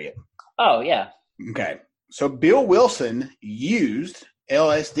Anonymous, period. Oh, yeah. Okay. So Bill Wilson used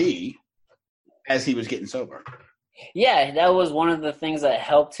LSD as he was getting sober. Yeah, that was one of the things that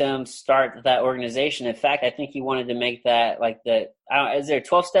helped him start that organization. In fact, I think he wanted to make that like is there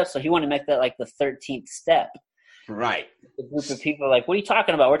 12 steps? So he wanted to make that like the 13th step. Right. A group of people are like, what are you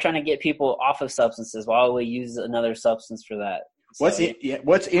talking about? We're trying to get people off of substances. Why would we use another substance for that? So,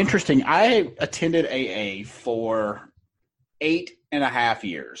 What's interesting, I attended AA for 8.5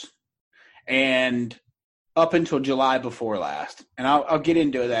 years. And up until July before last, and I'll get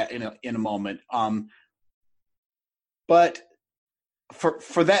into that in a moment. But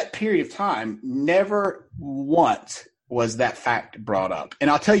for that period of time, never once was that fact brought up, and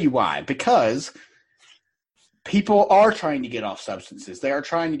I'll tell you why. Because people are trying to get off substances. They are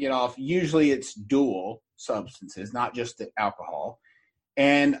trying to get off. Usually, it's dual substances, not just the alcohol.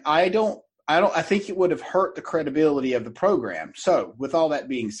 And I think it would have hurt the credibility of the program. So with all that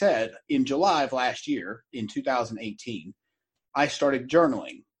being said, in July of last year, in 2018, I started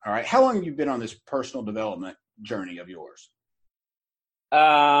journaling. All right. How long have you been on this personal development journey of yours?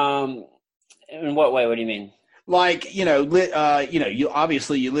 In what way? What do you mean? Like, you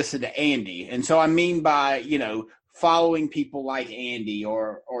obviously listen to Andy. And so I mean by, you know, following people like Andy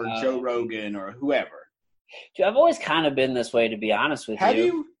or Joe Rogan or whoever. Dude, I've always kind of been this way, to be honest with you. Have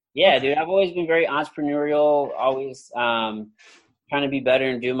you? Yeah, dude, I've always been very entrepreneurial, always trying to be better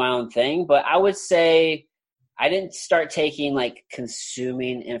and do my own thing. But I would say I didn't start taking like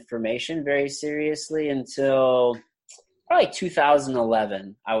consuming information very seriously until probably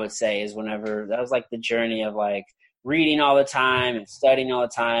 2011, I would say, is whenever that was like the journey of like reading all the time and studying all the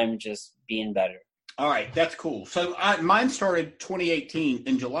time, just being better. All right, that's cool. So mine started 2018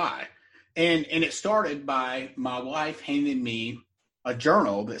 in July, and it started by my wife handing me a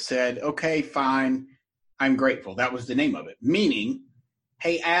journal that said, okay, fine, I'm grateful. That was the name of it. Meaning,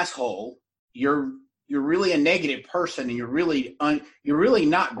 hey, asshole, you're really a negative person, and you're really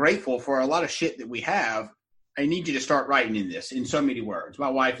not grateful for a lot of shit that we have. I need you to start writing in this in so many words. My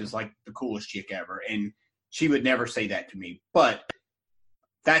wife is like the coolest chick ever, and she would never say that to me. But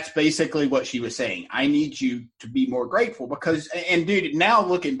that's basically what she was saying. I need you to be more grateful because, and dude, now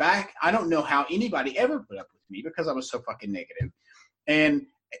looking back, I don't know how anybody ever put up with me because I was so fucking negative. And,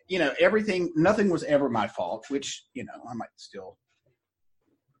 nothing was ever my fault, which, I might still,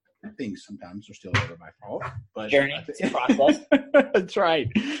 things sometimes are still ever my fault. But journey, it's a process. That's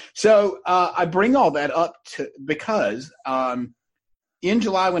right. So I bring all that up because in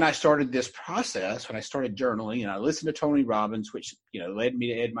July, when I started this process, when I started journaling, I listened to Tony Robbins, which, led me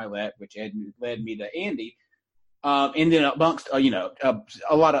to Ed Mylett, which led me to Andy, and then amongst,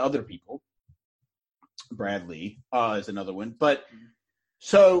 a lot of other people. Brad Lee is another one. But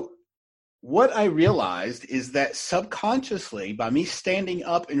so what I realized is that subconsciously, by me standing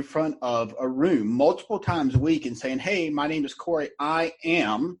up in front of a room multiple times a week and saying, hey, my name is Corey, I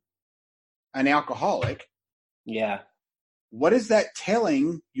am an alcoholic. Yeah. What is that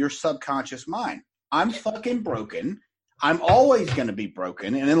telling your subconscious mind? I'm fucking broken. I'm always going to be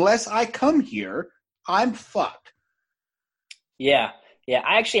broken. And unless I come here, I'm fucked. Yeah. Yeah.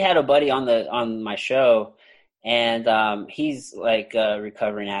 I actually had a buddy on my show, and he's like a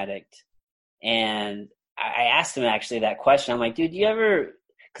recovering addict. And I asked him actually that question. I'm like, dude, do you ever,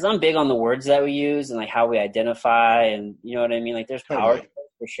 because I'm big on the words that we use and like how we identify, and you know what I mean? Like there's power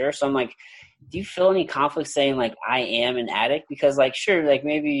for sure. So I'm like, do you feel any conflict saying like I am an addict? Because like sure, like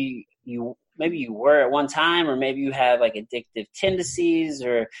maybe you were at one time, or maybe you have like addictive tendencies,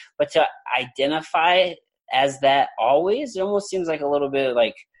 but to identify as that always, it almost seems like a little bit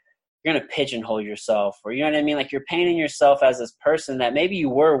like you're going to pigeonhole yourself, or you know what I mean? Like you're painting yourself as this person that maybe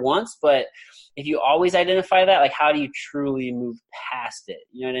you were once, but if you always identify that, like how do you truly move past it?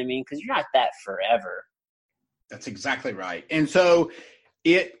 You know what I mean? Because you're not that forever. That's exactly right. And so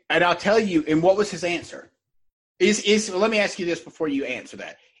and I'll tell you, and what was his answer? Let me ask you this before you answer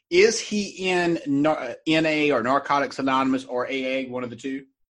that. Is he in NA or Narcotics Anonymous or AA, one of the two?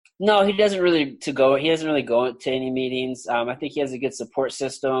 No, he doesn't really go to any meetings. I think he has a good support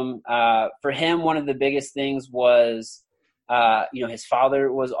system. For him, one of the biggest things was, his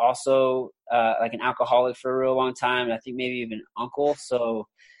father was also like an alcoholic for a real long time, and I think maybe even uncle. So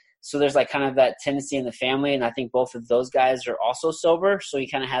there's like kind of that tendency in the family, and I think both of those guys are also sober. So he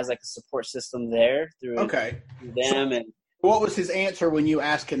kind of has like a support system there through them. And what was his answer when you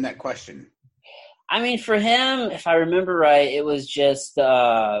asked him that question? I mean, for him, if I remember right, it was just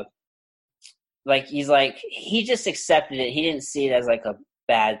like he just accepted it. He didn't see it as like a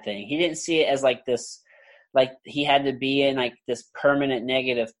bad thing. He didn't see it as like this, like he had to be in like this permanent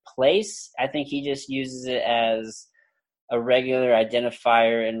negative place. I think he just uses it as a regular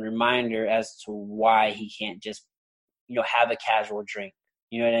identifier and reminder as to why he can't just, have a casual drink.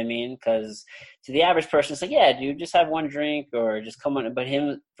 You know what I mean? Because to the average person, it's like, yeah, dude, just have one drink or just come on. But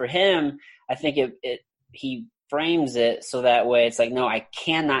for him, I think he frames it so that way it's like, no, I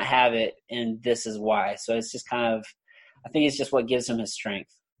cannot have it, and this is why. So it's just kind of, I think it's just what gives him his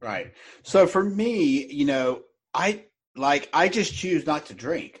strength. Right. So for me, I just choose not to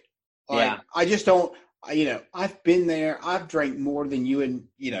drink. I just don't. I've been there. I've drank more than you, and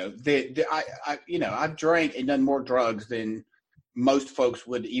I've drank and done more drugs than most folks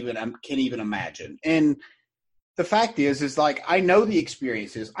can even imagine. And the fact is like I know the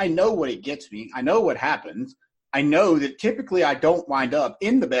experiences. I know what it gets me. I know what happens. I know that typically I don't wind up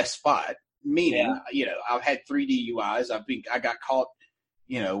in the best spot. Meaning, I've had 3 DUIs. I got caught,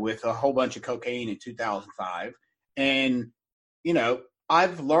 with a whole bunch of cocaine in 2005, and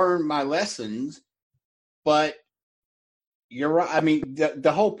I've learned my lessons. But you're right. I mean,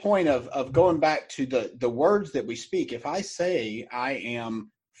 the whole point of going back to the words that we speak, if I say I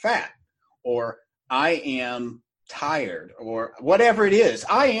am fat or I am tired or whatever it is,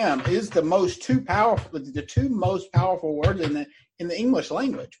 I am is the two most powerful words in the English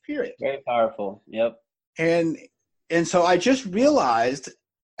language, period. Very powerful. Yep. And so I just realized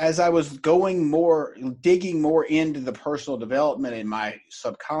as I was digging more into the personal development in my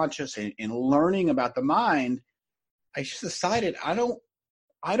subconscious and learning about the mind, I just decided I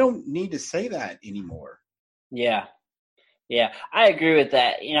don't need to say that anymore. Yeah. Yeah. I agree with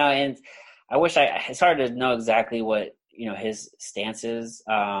that, and I wish it's hard to know exactly what, his stance is.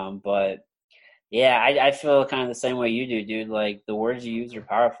 But yeah, I feel kind of the same way you do, dude. Like the words you use are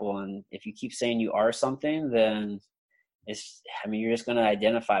powerful. And if you keep saying you are something, then you're just going to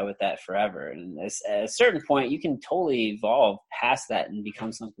identify with that forever. And at a certain point, you can totally evolve past that and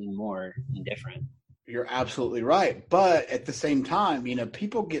become something more and different. You're absolutely right. But at the same time,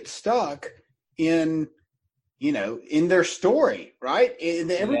 people get stuck in their story, right?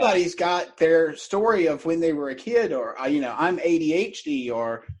 And everybody's got their story of when they were a kid, or, I'm ADHD,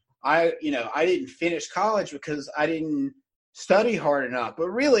 or I didn't finish college because I didn't study hard enough. But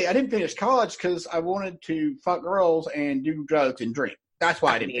really, I didn't finish college because I wanted to fuck girls and do drugs and drink. That's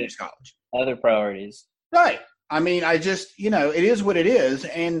why I didn't finish college. Other priorities. Right. I mean, I just, it is what it is.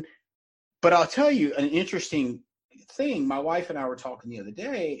 But I'll tell you an interesting thing. My wife and I were talking the other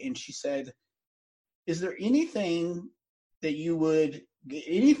day, and she said, is there anything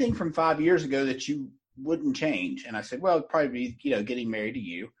anything from 5 years ago that you wouldn't change? And I said, well, it'd probably be, getting married to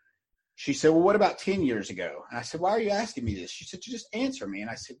you. She said, well, what about 10 years ago? And I said, why are you asking me this? She said, you just answer me. And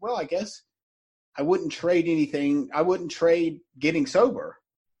I said, well, I guess I wouldn't trade anything. I wouldn't trade getting sober.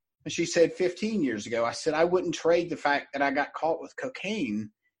 And she said 15 years ago. I said, I wouldn't trade the fact that I got caught with cocaine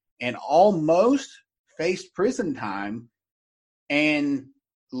and almost faced prison time. And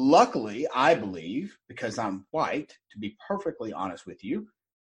luckily, I believe, because I'm white, to be perfectly honest with you,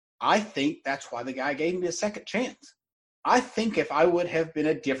 I think that's why the guy gave me a second chance. I think if I would have been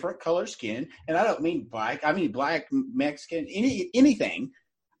a different color skin, and I don't mean black, I mean black, Mexican, anything,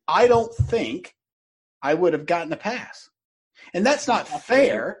 I don't think I would have gotten a pass. And that's not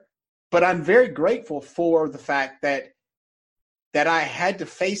fair, but I'm very grateful for the fact that I had to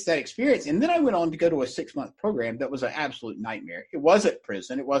face that experience. And then I went on to go to a 6-month program that was an absolute nightmare. It wasn't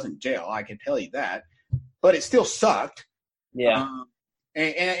prison. It wasn't jail. I can tell you that. But it still sucked. Yeah.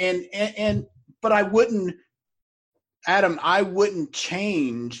 But I wouldn't, Adam, I wouldn't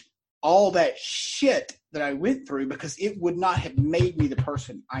change all that shit that I went through because it would not have made me the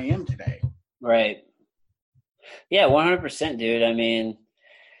person I am today. Right. Yeah, 100%, dude. I mean,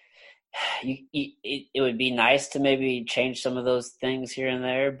 it would be nice to maybe change some of those things here and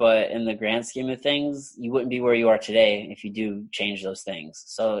there, but in the grand scheme of things, you wouldn't be where you are today if you do change those things.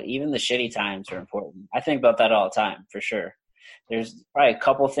 So even the shitty times are important. I think about that all the time, for sure. There's probably a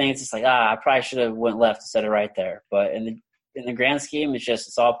couple things. It's like, I probably should have went left instead of right there. But in the grand scheme,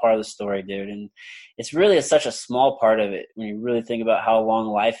 it's all part of the story, dude. And it's really such a small part of it when you really think about how long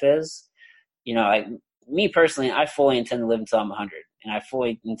life is. Me personally, I fully intend to live until I'm 100. And I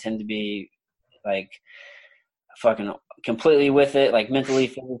fully intend to be like fucking completely with it, like mentally,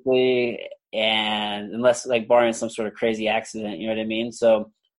 physically, and unless like barring some sort of crazy accident, you know what I mean?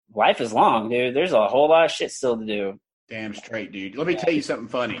 So life is long, dude. There's a whole lot of shit still to do. Damn straight, dude. Let me tell you something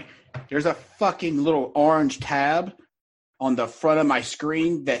funny. There's a fucking little orange tab on the front of my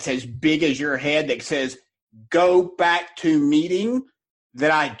screen that's as big as your head that says, go back to meeting,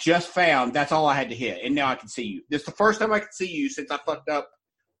 that I just found. That's all I had to hit. And now I can see you. This is the first time I can see you since I fucked up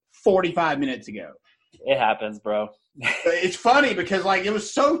 45 minutes ago. It happens, bro. It's funny because like it was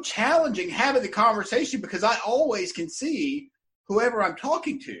so challenging having the conversation because I always can see whoever I'm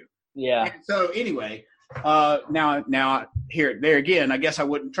talking to. Yeah. And so anyway, now here, there again, I guess I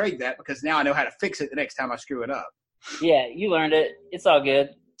wouldn't trade that because now I know how to fix it the next time I screw it up. Yeah, you learned it. It's all good.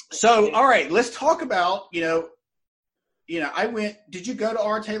 So, all right, let's talk about, did you go to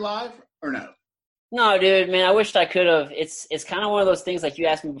Arte Live or no? No, dude, man, I wished I could have. It's kind of one of those things like you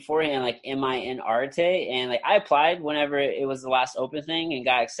asked me beforehand, like, am I in Arte? And like I applied whenever it was the last open thing and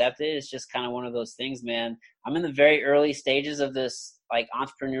got accepted. It's just kind of one of those things, man. I'm in the very early stages of this like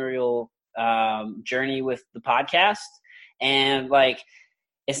entrepreneurial journey with the podcast. And like,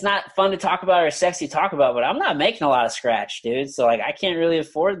 it's not fun to talk about or sexy to talk about, but I'm not making a lot of scratch, dude. So like, I can't really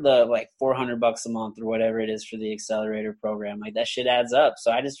afford the like $400 a month or whatever it is for the accelerator program. Like that shit adds up.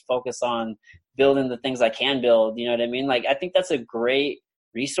 So I just focus on building the things I can build. You know what I mean? Like, I think that's a great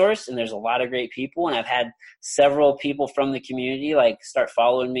resource and there's a lot of great people. And I've had several people from the community, like start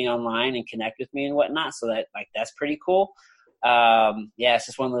following me online and connect with me and whatnot. So that like, that's pretty cool. It's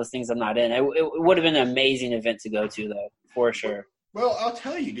just one of those things I'm not in. It would have been an amazing event to go to though, for sure. Well, I'll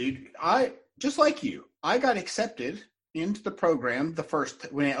tell you, dude, I just like you, I got accepted into the program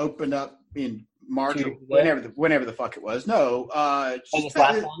when it opened up in March or whenever the fuck it was. No,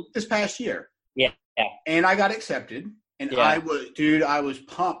 this past year. Yeah. And I got accepted and I was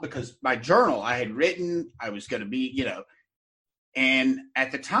pumped because my journal I had written, I was going to be, and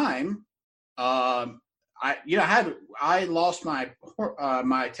at the time, I lost my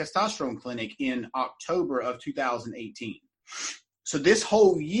testosterone clinic in October of 2018. So this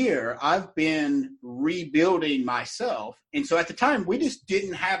whole year I've been rebuilding myself. And so at the time we just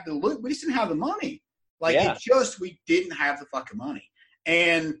didn't have the money. Like we didn't have the fucking money.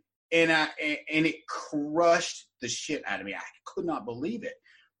 And it crushed the shit out of me. I could not believe it.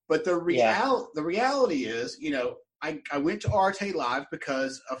 But the reality is, I went to Arte Live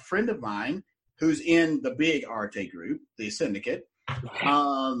because a friend of mine who's in the big Arte group, the Syndicate.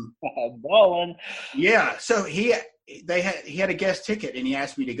 Balling. Yeah. So he had a guest ticket and he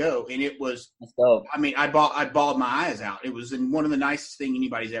asked me to go, and it was, I mean, I bawled my eyes out. It was one of the nicest thing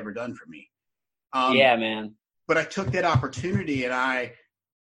anybody's ever done for me. Yeah, man. But I took that opportunity and I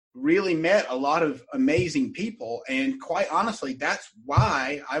really met a lot of amazing people. And quite honestly, that's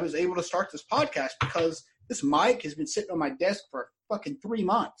why I was able to start this podcast, because this mic has been sitting on my desk for fucking 3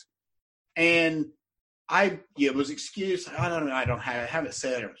 months. And it was excuse. I don't know. I haven't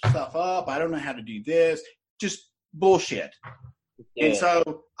set stuff up. I don't know how to do this. Just bullshit. Yeah. And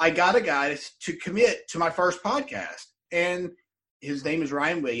so I got a guy to commit to my first podcast, and his name is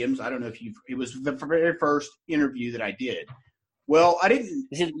Ryan Williams. I don't know if it was the very first interview that I did. Well, I didn't.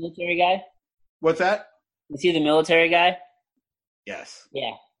 Is he the military guy? What's that? Is he the military guy? Yes.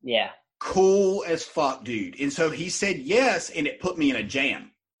 Yeah. Yeah. Cool as fuck, dude. And so he said yes, and it put me in a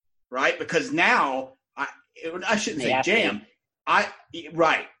jam, right? Because now I shouldn't say jam.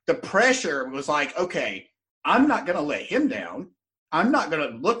 Right. The pressure was like, okay, I'm not going to let him down. I'm not going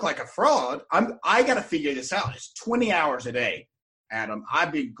to look like a fraud. I got to figure this out. It's 20 hours a day, Adam.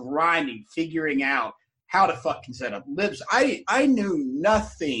 I've been grinding, figuring out how to fucking set up libs. I knew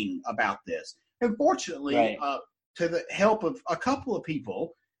nothing about this. And fortunately, right. To the help of a couple of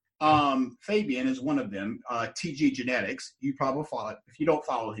people, Fabian is one of them, TG Genetics. You probably follow it. If you don't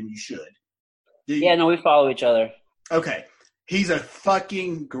follow him, you should. Yeah, no, we follow each other. Okay. He's a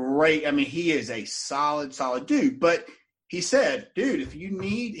fucking great, he is a solid dude. But he said, dude, if you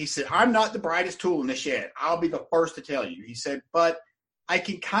need, he said, I'm not the brightest tool in the shed. I'll be the first to tell you. He said, but I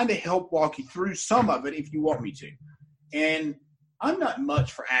can kind of help walk you through some of it if you want me to. And I'm not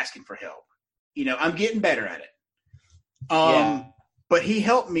much for asking for help. I'm getting better at it. But he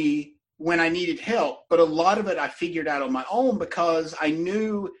helped me when I needed help. But a lot of it I figured out on my own because I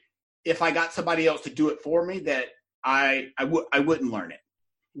knew if I got somebody else to do it for me that I wouldn't learn it.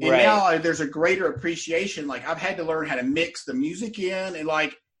 And now there's a greater appreciation. Like I've had to learn how to mix the music in and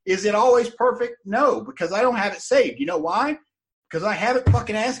is it always perfect? No, because I don't have it saved. You know why? Because I haven't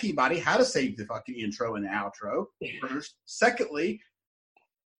fucking asked anybody how to save the fucking intro and the outro first. Secondly,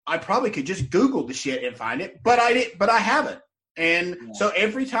 I probably could just Google the shit and find it, but I haven't. And so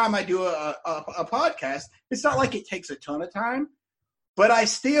every time I do a podcast, it's not like it takes a ton of time, but I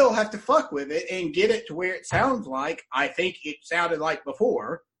still have to fuck with it and get it to where it sounds like I think it sounded like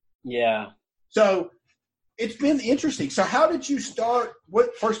before. Yeah. So it's been interesting. So how did you start?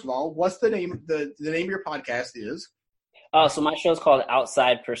 First of all, what's the name? The name of your podcast is? Oh, so my show is called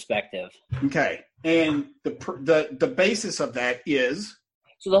Outside Perspective. Okay. And the basis of that is?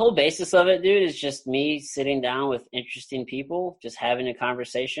 So the whole basis of it, dude, is just me sitting down with interesting people, just having a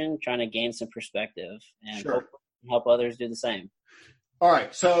conversation, trying to gain some perspective and help others do the same. All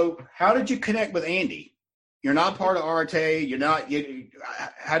right. So how did you connect with Andy? You're not part of Arte.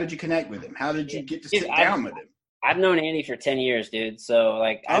 How did you connect with him? How did you get to sit down with him? I've known Andy for 10 years, dude. So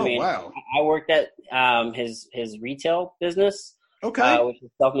wow. I worked at his retail business, which is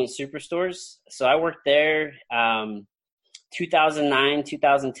Self-Made Superstores. So I worked there 2009,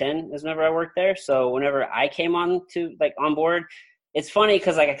 2010 is whenever I worked there. So whenever I came on board, it's funny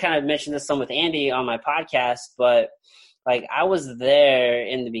because I kind of mentioned this some with Andy on my podcast, but I was there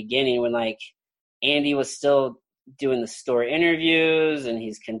in the beginning when Andy was still doing the store interviews and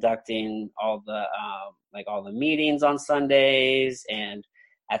he's conducting all the meetings on Sundays. And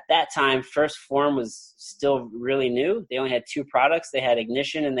at that time, First Form was still really new. They only had 2 products. They had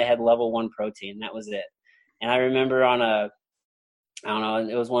Ignition and they had Level 1 Protein. That was it. And I remember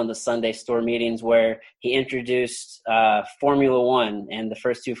it was one of the Sunday store meetings where he introduced Formula One, and the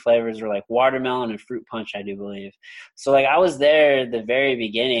first 2 flavors were watermelon and fruit punch, I do believe. So I was there at the very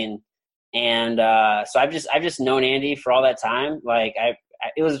beginning, and so I've just known Andy for all that time.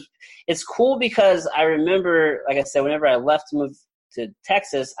 It's cool because I remember, like I said, whenever I left to move to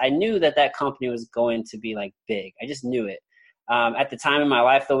Texas, I knew that company was going to be big. I just knew it. At the time in my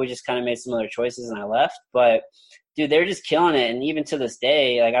life, though, we just kind of made some other choices and I left. But dude, they're just killing it. And even to this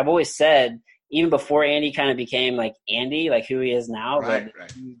day, I've always said, even before Andy kind of became Andy, who he is now,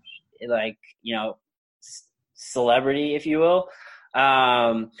 celebrity, if you will.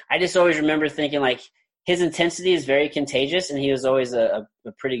 I just always remember thinking his intensity is very contagious, and he was always a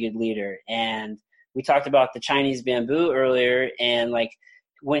pretty good leader. And we talked about the Chinese bamboo earlier, and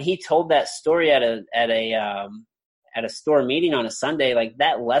when he told that story at a store meeting on a Sunday,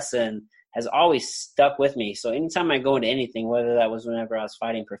 that lesson has always stuck with me. So anytime I go into anything, whether that was whenever I was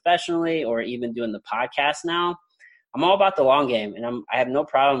fighting professionally or even doing the podcast now, I'm all about the long game, and I have no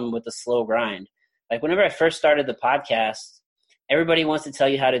problem with the slow grind. Whenever I first started the podcast, everybody wants to tell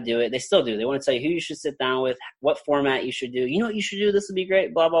you how to do it. They still do. They want to tell you who you should sit down with, what format you should do. You know what you should do? This would be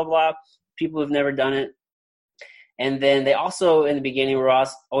great, blah, blah, blah. People who've never done it. And then they also, in the beginning, were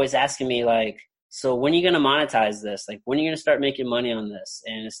always asking me, so when are you going to monetize this? When are you going to start making money on this?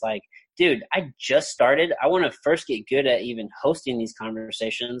 And it's dude, I just started. I want to first get good at even hosting these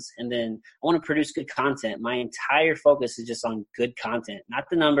conversations, and then I want to produce good content. My entire focus is just on good content, not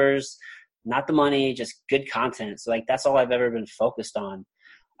the numbers, not the money, just good content. So like, that's all I've ever been focused on.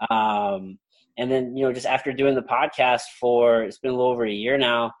 And then, you know, just after doing the podcast it's been a little over a year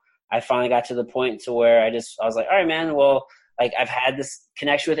now, I finally got to the point to where I was like, all right, man, well, like I've had this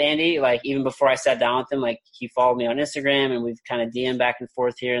connection with Andy, like even before I sat down with him, like he followed me on Instagram and we've kind of DM'd back and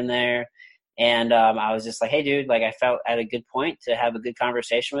forth here and there. And I was just like, hey, dude, like I felt at a good point to have a good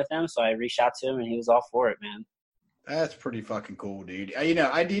conversation with him. So I reached out to him and he was all for it, man. That's pretty fucking cool, dude. You know,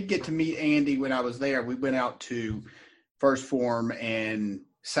 I did get to meet Andy when I was there. We went out to First Form and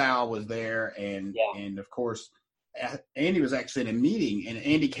Sal was there. And of course, Andy was actually in a meeting and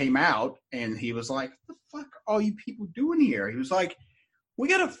Andy came out and he was like, what the fuck are all you people doing here? He was like, we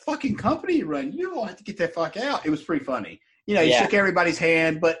got a fucking company to run. You all have to get that fuck out. It was pretty funny. You know, he shook everybody's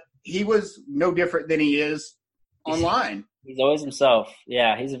hand, but he was no different than he is online. He's always himself.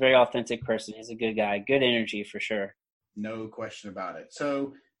 Yeah, he's a very authentic person. He's a good guy. Good energy for sure. No question about it.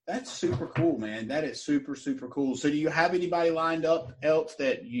 So that's super cool, man. That is super, super cool. So do you have anybody lined up else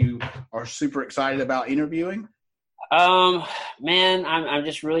that you are super excited about interviewing? Man, I'm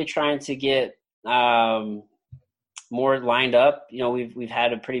just really trying to get more lined up. You know, we've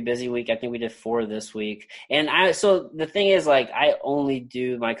had a pretty busy week. I think we did 4 this week. And so the thing is, like, I only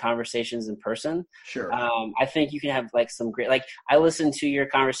do my conversations in person. Sure. I think you can have like some great, like I listened to your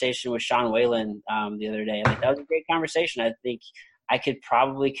conversation with Sean Whalen the other day. Like that was a great conversation. I think I could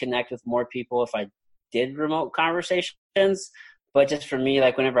probably connect with more people if I did remote conversations. But just for me,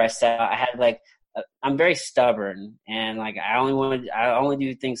 like whenever I sat, I had like, I'm very stubborn and like I only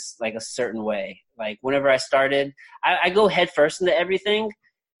do things like a certain way. Like whenever I started, I go head first into everything.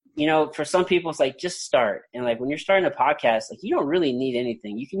 You know, for some people it's like just start. And like when you're starting a podcast, like you don't really need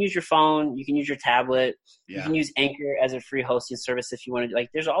anything. You can use your phone, you can use your tablet, you can use Anchor as a free hosting service if you want to. Like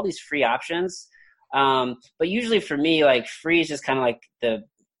there's all these free options. But usually for me, like free is just kind of like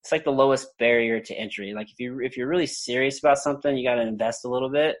it's like the lowest barrier to entry. Like if you're really serious about something, you got to invest a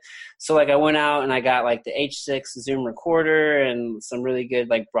little bit. So like I went out and I got like the H6 Zoom recorder and some really good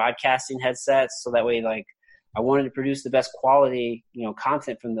like broadcasting headsets. So that way, like I wanted to produce the best quality, you know,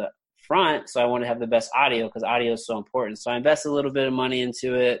 content from the front. So I want to have the best audio because audio is so important. So I invested a little bit of money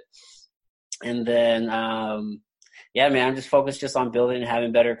into it. And then, yeah, man, I'm just focused just on building and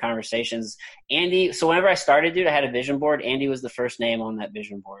having better conversations. Andy, so whenever I started, dude, I had a vision board. Andy was the first name on that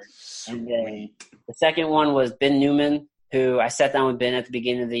vision board. Sweet. And then the second one was Ben Newman, who I sat down with Ben at the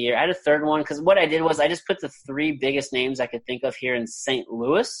beginning of the year. I had a third one because what I did was I just put the 3 biggest names I could think of here in St.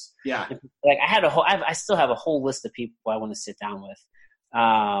 Louis. Yeah. Like I still have a whole list of people I want to sit down with.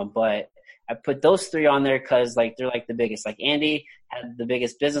 But I put those 3 on there because like they're like the biggest. Like Andy had the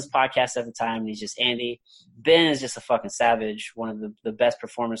biggest business podcast at the time, and he's just Andy. Ben is just a fucking savage, one of the best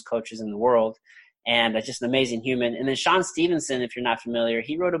performance coaches in the world, and just an amazing human. And then Sean Stevenson, if you're not familiar,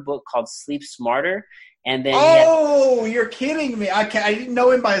 he wrote a book called Sleep Smarter. And then you're kidding me! I didn't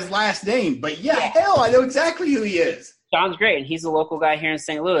know him by his last name, but hell, I know exactly who he is. Sean's great, and he's a local guy here in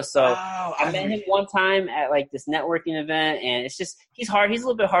St. Louis. So I met him one time at like this networking event, and it's just he's a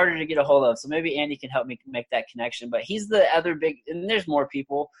little bit harder to get a hold of. So maybe Andy can help me make that connection. But he's the other big, and there's more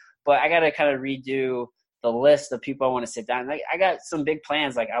people, but I got to kind of redo the list of people I want to sit down. Like I got some big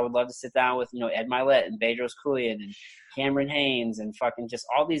plans. Like I would love to sit down with Ed Milet and Bedros Keuilian and Cameron Haynes and fucking just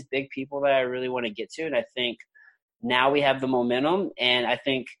all these big people that I really want to get to. And I think now we have the momentum, and I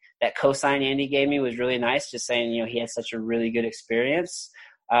think that cosign Andy gave me was really nice, just saying, he had such a really good experience.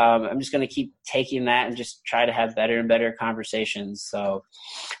 I'm just going to keep taking that and just try to have better and better conversations. So,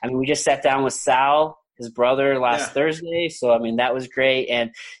 I mean, we just sat down with Sal, his brother, last Thursday. So, I mean, that was great. And,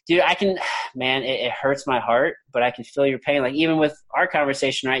 dude, it hurts my heart, but I can feel your pain. Like, even with our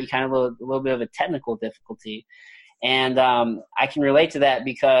conversation, right, you kind of a little bit of a technical difficulty. And I can relate to that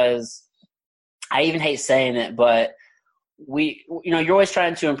because I even hate saying it, but you're always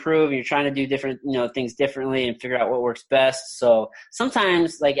trying to improve and you're trying to do different, things differently and figure out what works best. So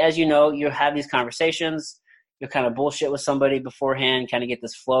sometimes, like, as you have these conversations, you'll kind of bullshit with somebody beforehand, kind of get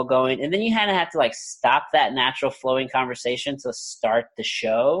this flow going. And then you kind of have to like stop that natural flowing conversation to start the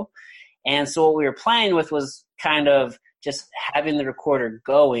show. And so what we were playing with was kind of just having the recorder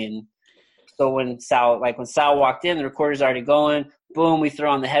going. So when Sal walked in, the recorder's already going. Boom, we throw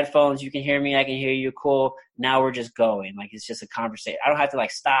on the headphones. You can hear me. I can hear you. Cool. Now we're just going. Like, it's just a conversation. I don't have to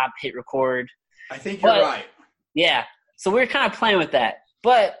like stop, hit record. I think you're right. Yeah. So we were kind of playing with that.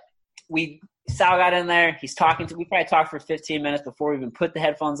 But Sal got in there. He's talking we probably talked for 15 minutes before we even put the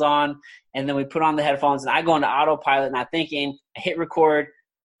headphones on. And then we put on the headphones and I go into autopilot, not thinking. I hit record.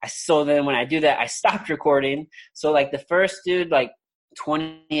 So then when I do that, I stopped recording. So like the first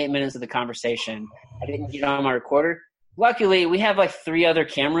 28 minutes of the conversation, I didn't get on my recorder. luckily we have like 3 other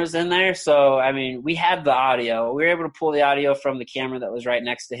cameras in there. So, I mean, we have the audio. We were able to pull the audio from the camera that was right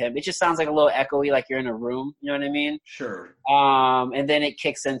next to him. It just sounds like a little echoey, like you're in a room. You know what I mean? Sure. And then it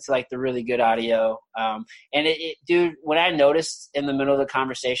kicks into like the really good audio. And dude, when I noticed in the middle of the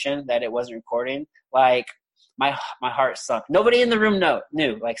conversation that it wasn't recording, like my heart sunk. Nobody in the room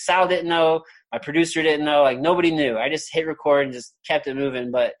knew. Like Sal didn't know. My producer didn't know. Like nobody knew. I just hit record and just kept it moving.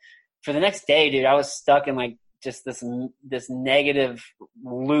 But for the next day, dude, I was stuck in like just this negative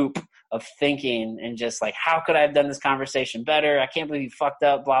loop of thinking and just like, how could I have done this conversation better? I can't believe you fucked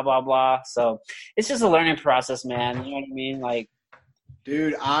up, blah, blah, blah. So it's just a learning process, man. You know what I mean? Like,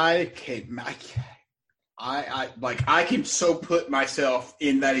 dude, I can so put myself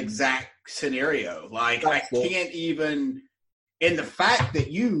in that exact scenario. Like I can't even, and the fact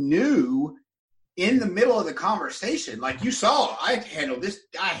that you knew in the middle of the conversation, like you saw, I handled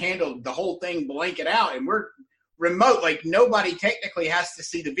the whole thing blanket out, and we're remote. Like nobody technically has to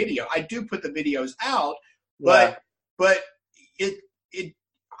see the video. I do put the videos out, but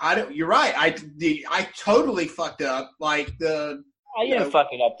you're right. I totally fucked up. Like you didn't fuck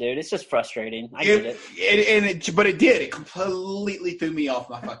it up, dude. It's just frustrating. I get it. But it did. It completely threw me off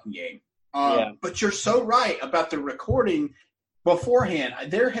my fucking game. But you're so right about the recording beforehand.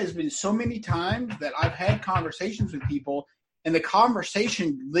 There has been so many times that I've had conversations with people, and the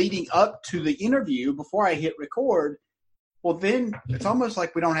conversation leading up to the interview before I hit record, well, then it's almost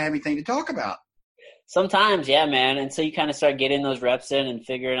like we don't have anything to talk about. Sometimes, yeah, man. And so you kind of start getting those reps in and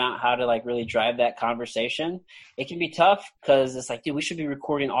figuring out how to like really drive that conversation. It can be tough because it's like, dude, we should be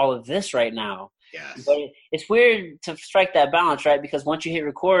recording all of this right now. Yes. But it's weird to strike that balance, right? Because once you hit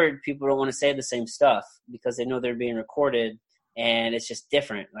record, people don't want to say the same stuff because they know they're being recorded, and it's just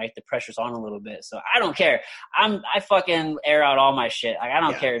different, right? The pressure's on a little bit. So I don't care. I fucking air out all my shit. Like, I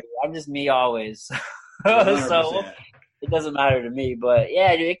don't care. Dude. I'm just me always. So it doesn't matter to me. But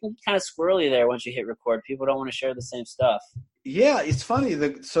yeah, dude, it can be kind of squirrely there once you hit record. People don't want to share the same stuff. Yeah, it's funny.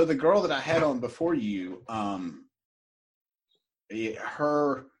 So the girl that I had on before you,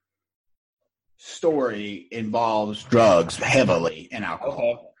 her story involves drugs heavily and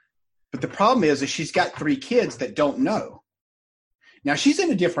alcohol. Okay. But the problem is that she's got 3 kids that don't know. Now, she's in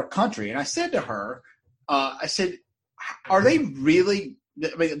a different country, and I said to her, I said, are they really –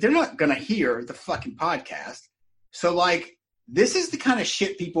 I mean, they're not going to hear the fucking podcast. So, like, this is the kind of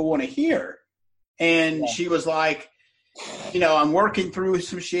shit people want to hear. And she was like, I'm working through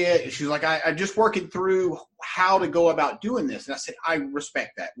some shit. She's like, I'm just working through how to go about doing this. And I said, I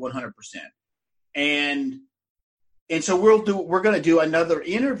respect that 100%. And so we're going to do another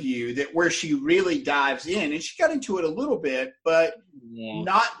interview where she really dives in, and she got into it a little bit, but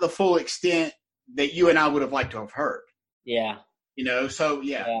not the full extent that you and I would have liked to have heard. Yeah. So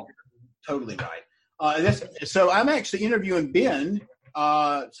totally right. So I'm actually interviewing Ben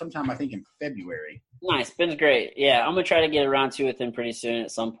sometime, I think in February. Nice. Ben's great. Yeah. I'm going to try to get around to with him pretty soon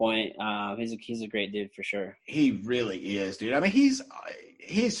at some point. He's a great dude for sure. He really is, dude. I mean, he's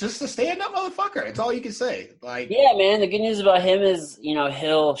just a stand-up motherfucker. It's all you can say. Like, yeah, man. The good news about him is,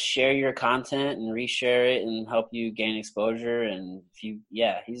 he'll share your content and reshare it and help you gain exposure. And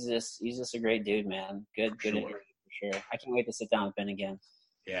he's just a great dude, man. Good interview for sure. I can't wait to sit down with Ben again.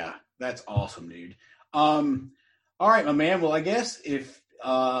 Yeah, that's awesome, dude. All right, my man. Well, I guess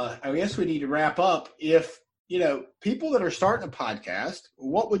we need to wrap up. If people that are starting a podcast,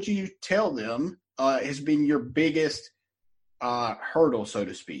 what would you tell them has been your biggest hurdle, so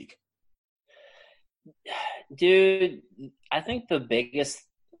to speak? Dude, I think the biggest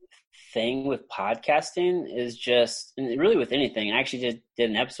thing with podcasting is just, and really with anything, I actually just did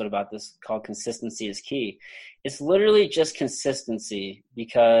an episode about this called Consistency is Key. It's literally just consistency,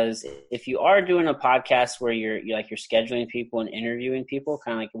 because if you are doing a podcast where you're scheduling people and interviewing people,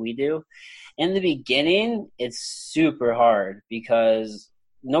 kind of like we do, in the beginning, it's super hard because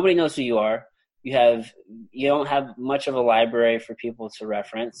nobody knows who you are. You don't have much of a library for people to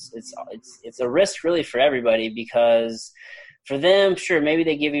reference. It's a risk really for everybody, because for them, sure, maybe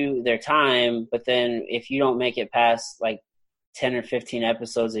they give you their time, but then if you don't make it past like 10 or 15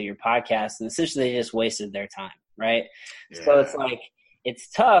 episodes of your podcast, and essentially they just wasted their time, right? Yeah. So it's like, it's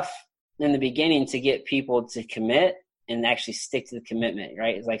tough in the beginning to get people to commit and actually stick to the commitment,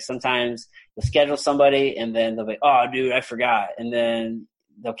 right? It's like sometimes you'll schedule somebody and then they'll be, oh, dude, I forgot. And then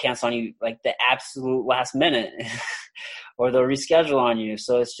they'll cancel on you like the absolute last minute or they'll reschedule on you.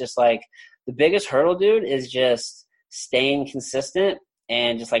 So it's just like the biggest hurdle, dude, is just staying consistent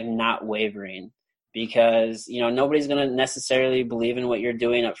and just like not wavering, because, nobody's going to necessarily believe in what you're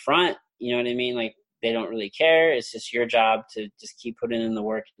doing up front. You know what I mean? Like they don't really care. It's just your job to just keep putting in the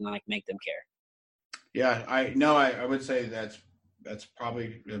work and like make them care. Yeah, I would say that's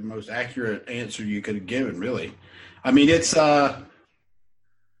probably the most accurate answer you could have given, really. I mean, it's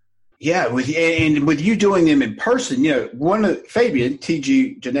yeah, with you doing them in person, one of Fabian,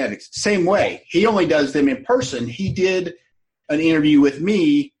 TG Genetics, same way. He only does them in person. He did an interview with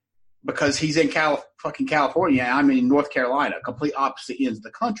me because he's in fucking California and I'm in North Carolina, complete opposite ends of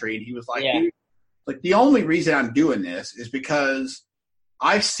the country. And he was like, dude, like the only reason I'm doing this is because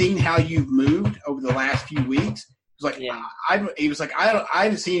I've seen how you've moved over the last few weeks. He was like, he was like, I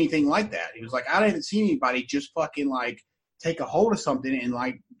haven't seen anything like that. He was like, I haven't seen anybody just fucking like take a hold of something and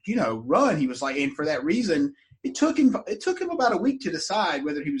like, run. He was like, and for that reason, it took him about a week to decide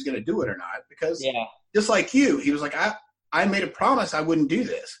whether he was going to do it or not, because just like you, he was like, I made a promise I wouldn't do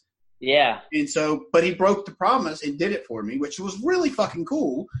this. Yeah. And so, but he broke the promise and did it for me, which was really fucking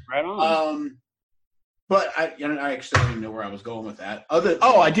cool. Right on. But I actually didn't know where I was going with that.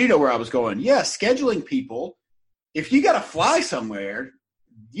 I do know where I was going. Yeah, scheduling people. If you got to fly somewhere,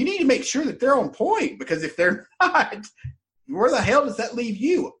 you need to make sure that they're on point, because if they're not, where the hell does that leave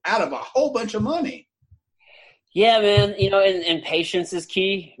you out of a whole bunch of money? Yeah, man. And patience is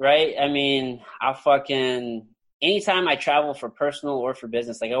key, right? I mean, anytime I travel for personal or for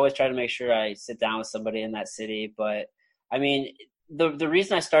business, like I always try to make sure I sit down with somebody in that city. But I mean, the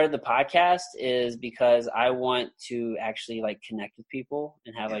reason I started the podcast is because I want to actually like connect with people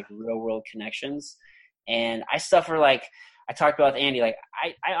and have like real world connections. And I suffer, like I talked about with Andy, like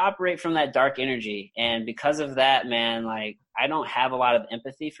I operate from that dark energy. And because of that, man, like I don't have a lot of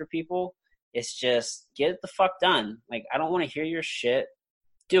empathy for people. It's just get it the fuck done. Like, I don't want to hear your shit.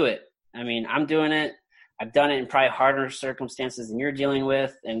 Do it. I mean, I'm doing it. I've done it in probably harder circumstances than you're dealing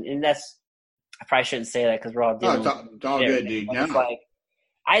with. And that's, I probably shouldn't say that because we're all dealing with it's all good, dude. No. Like,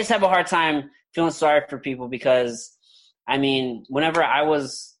 I just have a hard time feeling sorry for people because, I mean, whenever I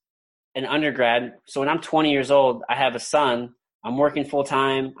was an undergrad, so when I'm 20 years old, I have a son. I'm working full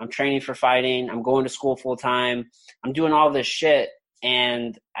time. I'm training for fighting. I'm going to school full time. I'm doing all this shit.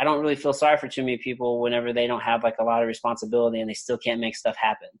 And I don't really feel sorry for too many people whenever they don't have like a lot of responsibility and they still can't make stuff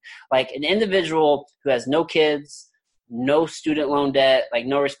happen. Like an individual who has no kids, no student loan debt, like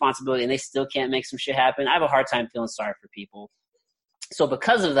no responsibility, and they still can't make some shit happen. I have a hard time feeling sorry for people. So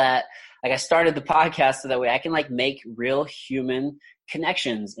because of that, like I started the podcast so that way I can like make real human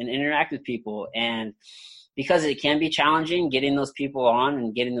connections and interact with people. And because it can be challenging getting those people on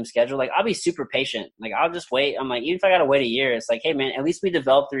and getting them scheduled, like I'll be super patient. Like I'll just wait. I'm like, even if I got to wait a year, it's like, hey man, at least we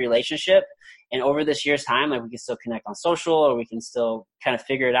developed the relationship. And over this year's time, like we can still connect on social or we can still kind of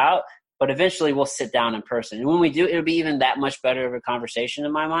figure it out. But eventually we'll sit down in person. And when we do, it'll be even that much better of a conversation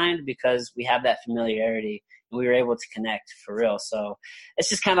in my mind because we have that familiarity and we were able to connect for real. So it's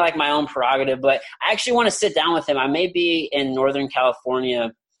just kind of like my own prerogative. But I actually want to sit down with him. I may be in Northern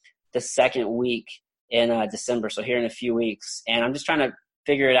California the second week in December, so here in a few weeks. And I'm just trying to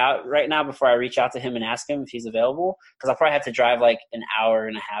figure it out right now before I reach out to him and ask him if he's available, because I'll probably have to drive like an hour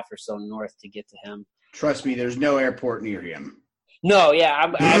and a half or so north to get to him. Trust me, there's no airport near him. No, yeah,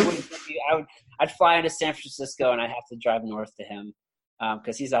 I'd fly into San Francisco and I'd have to drive north to him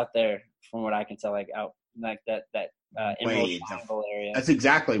because he's out there, from what I can tell, like out like that Emerald Triangle area. That's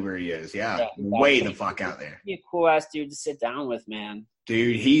exactly where he is. Yeah, exactly. Way the fuck out there. He's a cool ass dude to sit down with, man.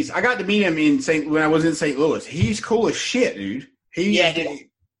 Dude, I got to meet him when I was in St. Louis. He's cool as shit, dude.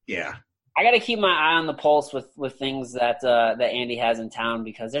 Yeah. I got to keep my eye on the pulse with things that Andy has in town,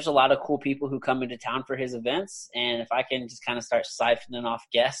 because there's a lot of cool people who come into town for his events, and if I can just kind of start siphoning off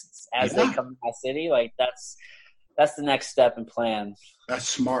guests as they come to my city, like that's the next step and plan. That's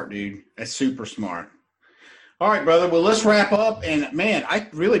smart, dude. That's super smart. All right, brother. Well, let's wrap up. And man, I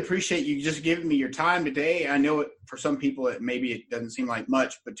really appreciate you just giving me your time today. I know for some people it doesn't seem like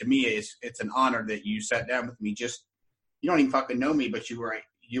much, but to me it's an honor that you sat down with me. Just, you don't even fucking know me, but you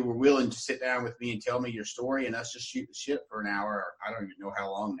were willing to sit down with me and tell me your story and us just shoot the shit for an hour. I don't even know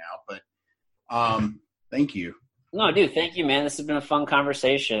how long now, but thank you. No, dude, thank you, man. This has been a fun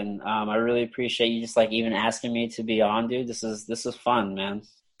conversation. I really appreciate you just like even asking me to be on, dude. This is fun, man.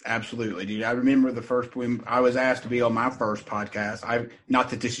 Absolutely, dude. I remember the first when I was asked to be on my first podcast.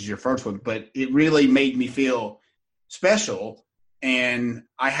 Not that this is your first one, but it really made me feel special. And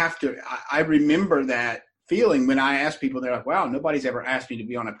I remember that feeling when I asked people, they're like, wow, nobody's ever asked me to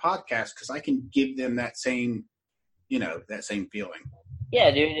be on a podcast, because I can give them that same feeling. Yeah,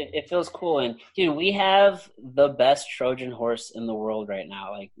 dude, it feels cool. And dude, we have the best Trojan horse in the world right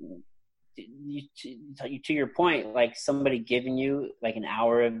now. Like, to your point, like somebody giving you like an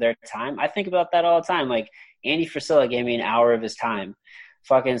hour of their time. I think about that all the time. Like Andy Frisella gave me an hour of his time.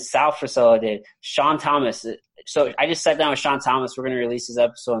 Fucking Sal Frisella did. Sean Thomas. So I just sat down with Sean Thomas. We're going to release his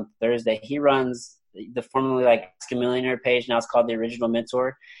episode on Thursday. He runs the formerly like Ask a Millionaire page. Now it's called The Original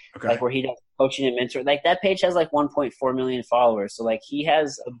Mentor. Okay. Like where he does coaching and mentor. Like that page has like 1.4 million followers. So like he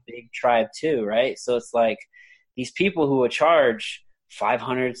has a big tribe too, right? So it's like these people who would charge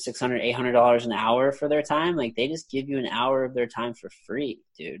 $500, $600, $800 an hour for their time, like they just give you an hour of their time for free,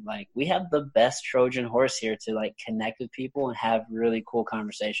 dude. Like we have the best Trojan horse here to like connect with people and have really cool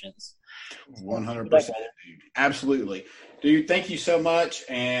conversations. 100%. Absolutely. Dude, thank you so much.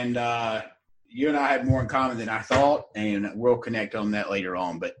 And you and I have more in common than I thought, and we'll connect on that later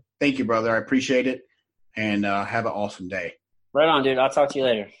on. But thank you, brother. I appreciate it. And have an awesome day. Right on, dude. I'll talk to you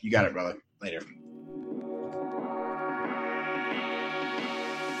later. You got it, brother. Later.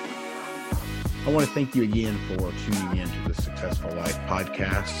 I want to thank you again for tuning in to the Successful Life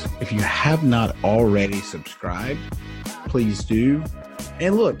podcast. If you have not already subscribed, please do.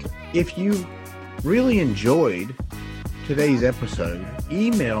 And look, if you really enjoyed today's episode,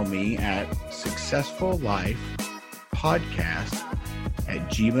 email me at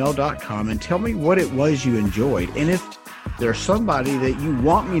successfullifepodcast@gmail.com and tell me what it was you enjoyed. And if there's somebody that you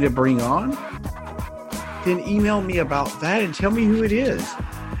want me to bring on, then email me about that and tell me who it is.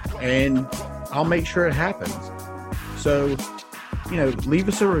 And I'll make sure it happens. So, leave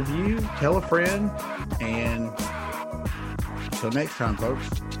us a review, tell a friend, and until next time, folks,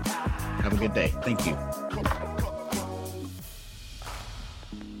 have a good day. Thank you.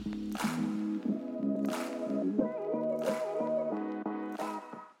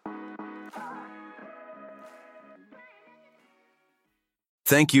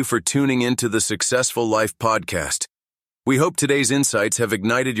 Thank you for tuning into the Successful Life podcast. We hope today's insights have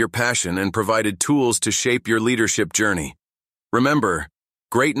ignited your passion and provided tools to shape your leadership journey. Remember,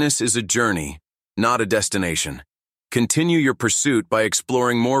 greatness is a journey, not a destination. Continue your pursuit by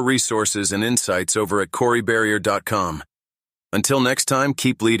exploring more resources and insights over at CoreyBarrier.com. Until next time,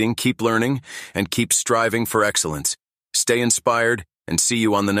 keep leading, keep learning, and keep striving for excellence. Stay inspired, and see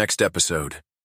you on the next episode.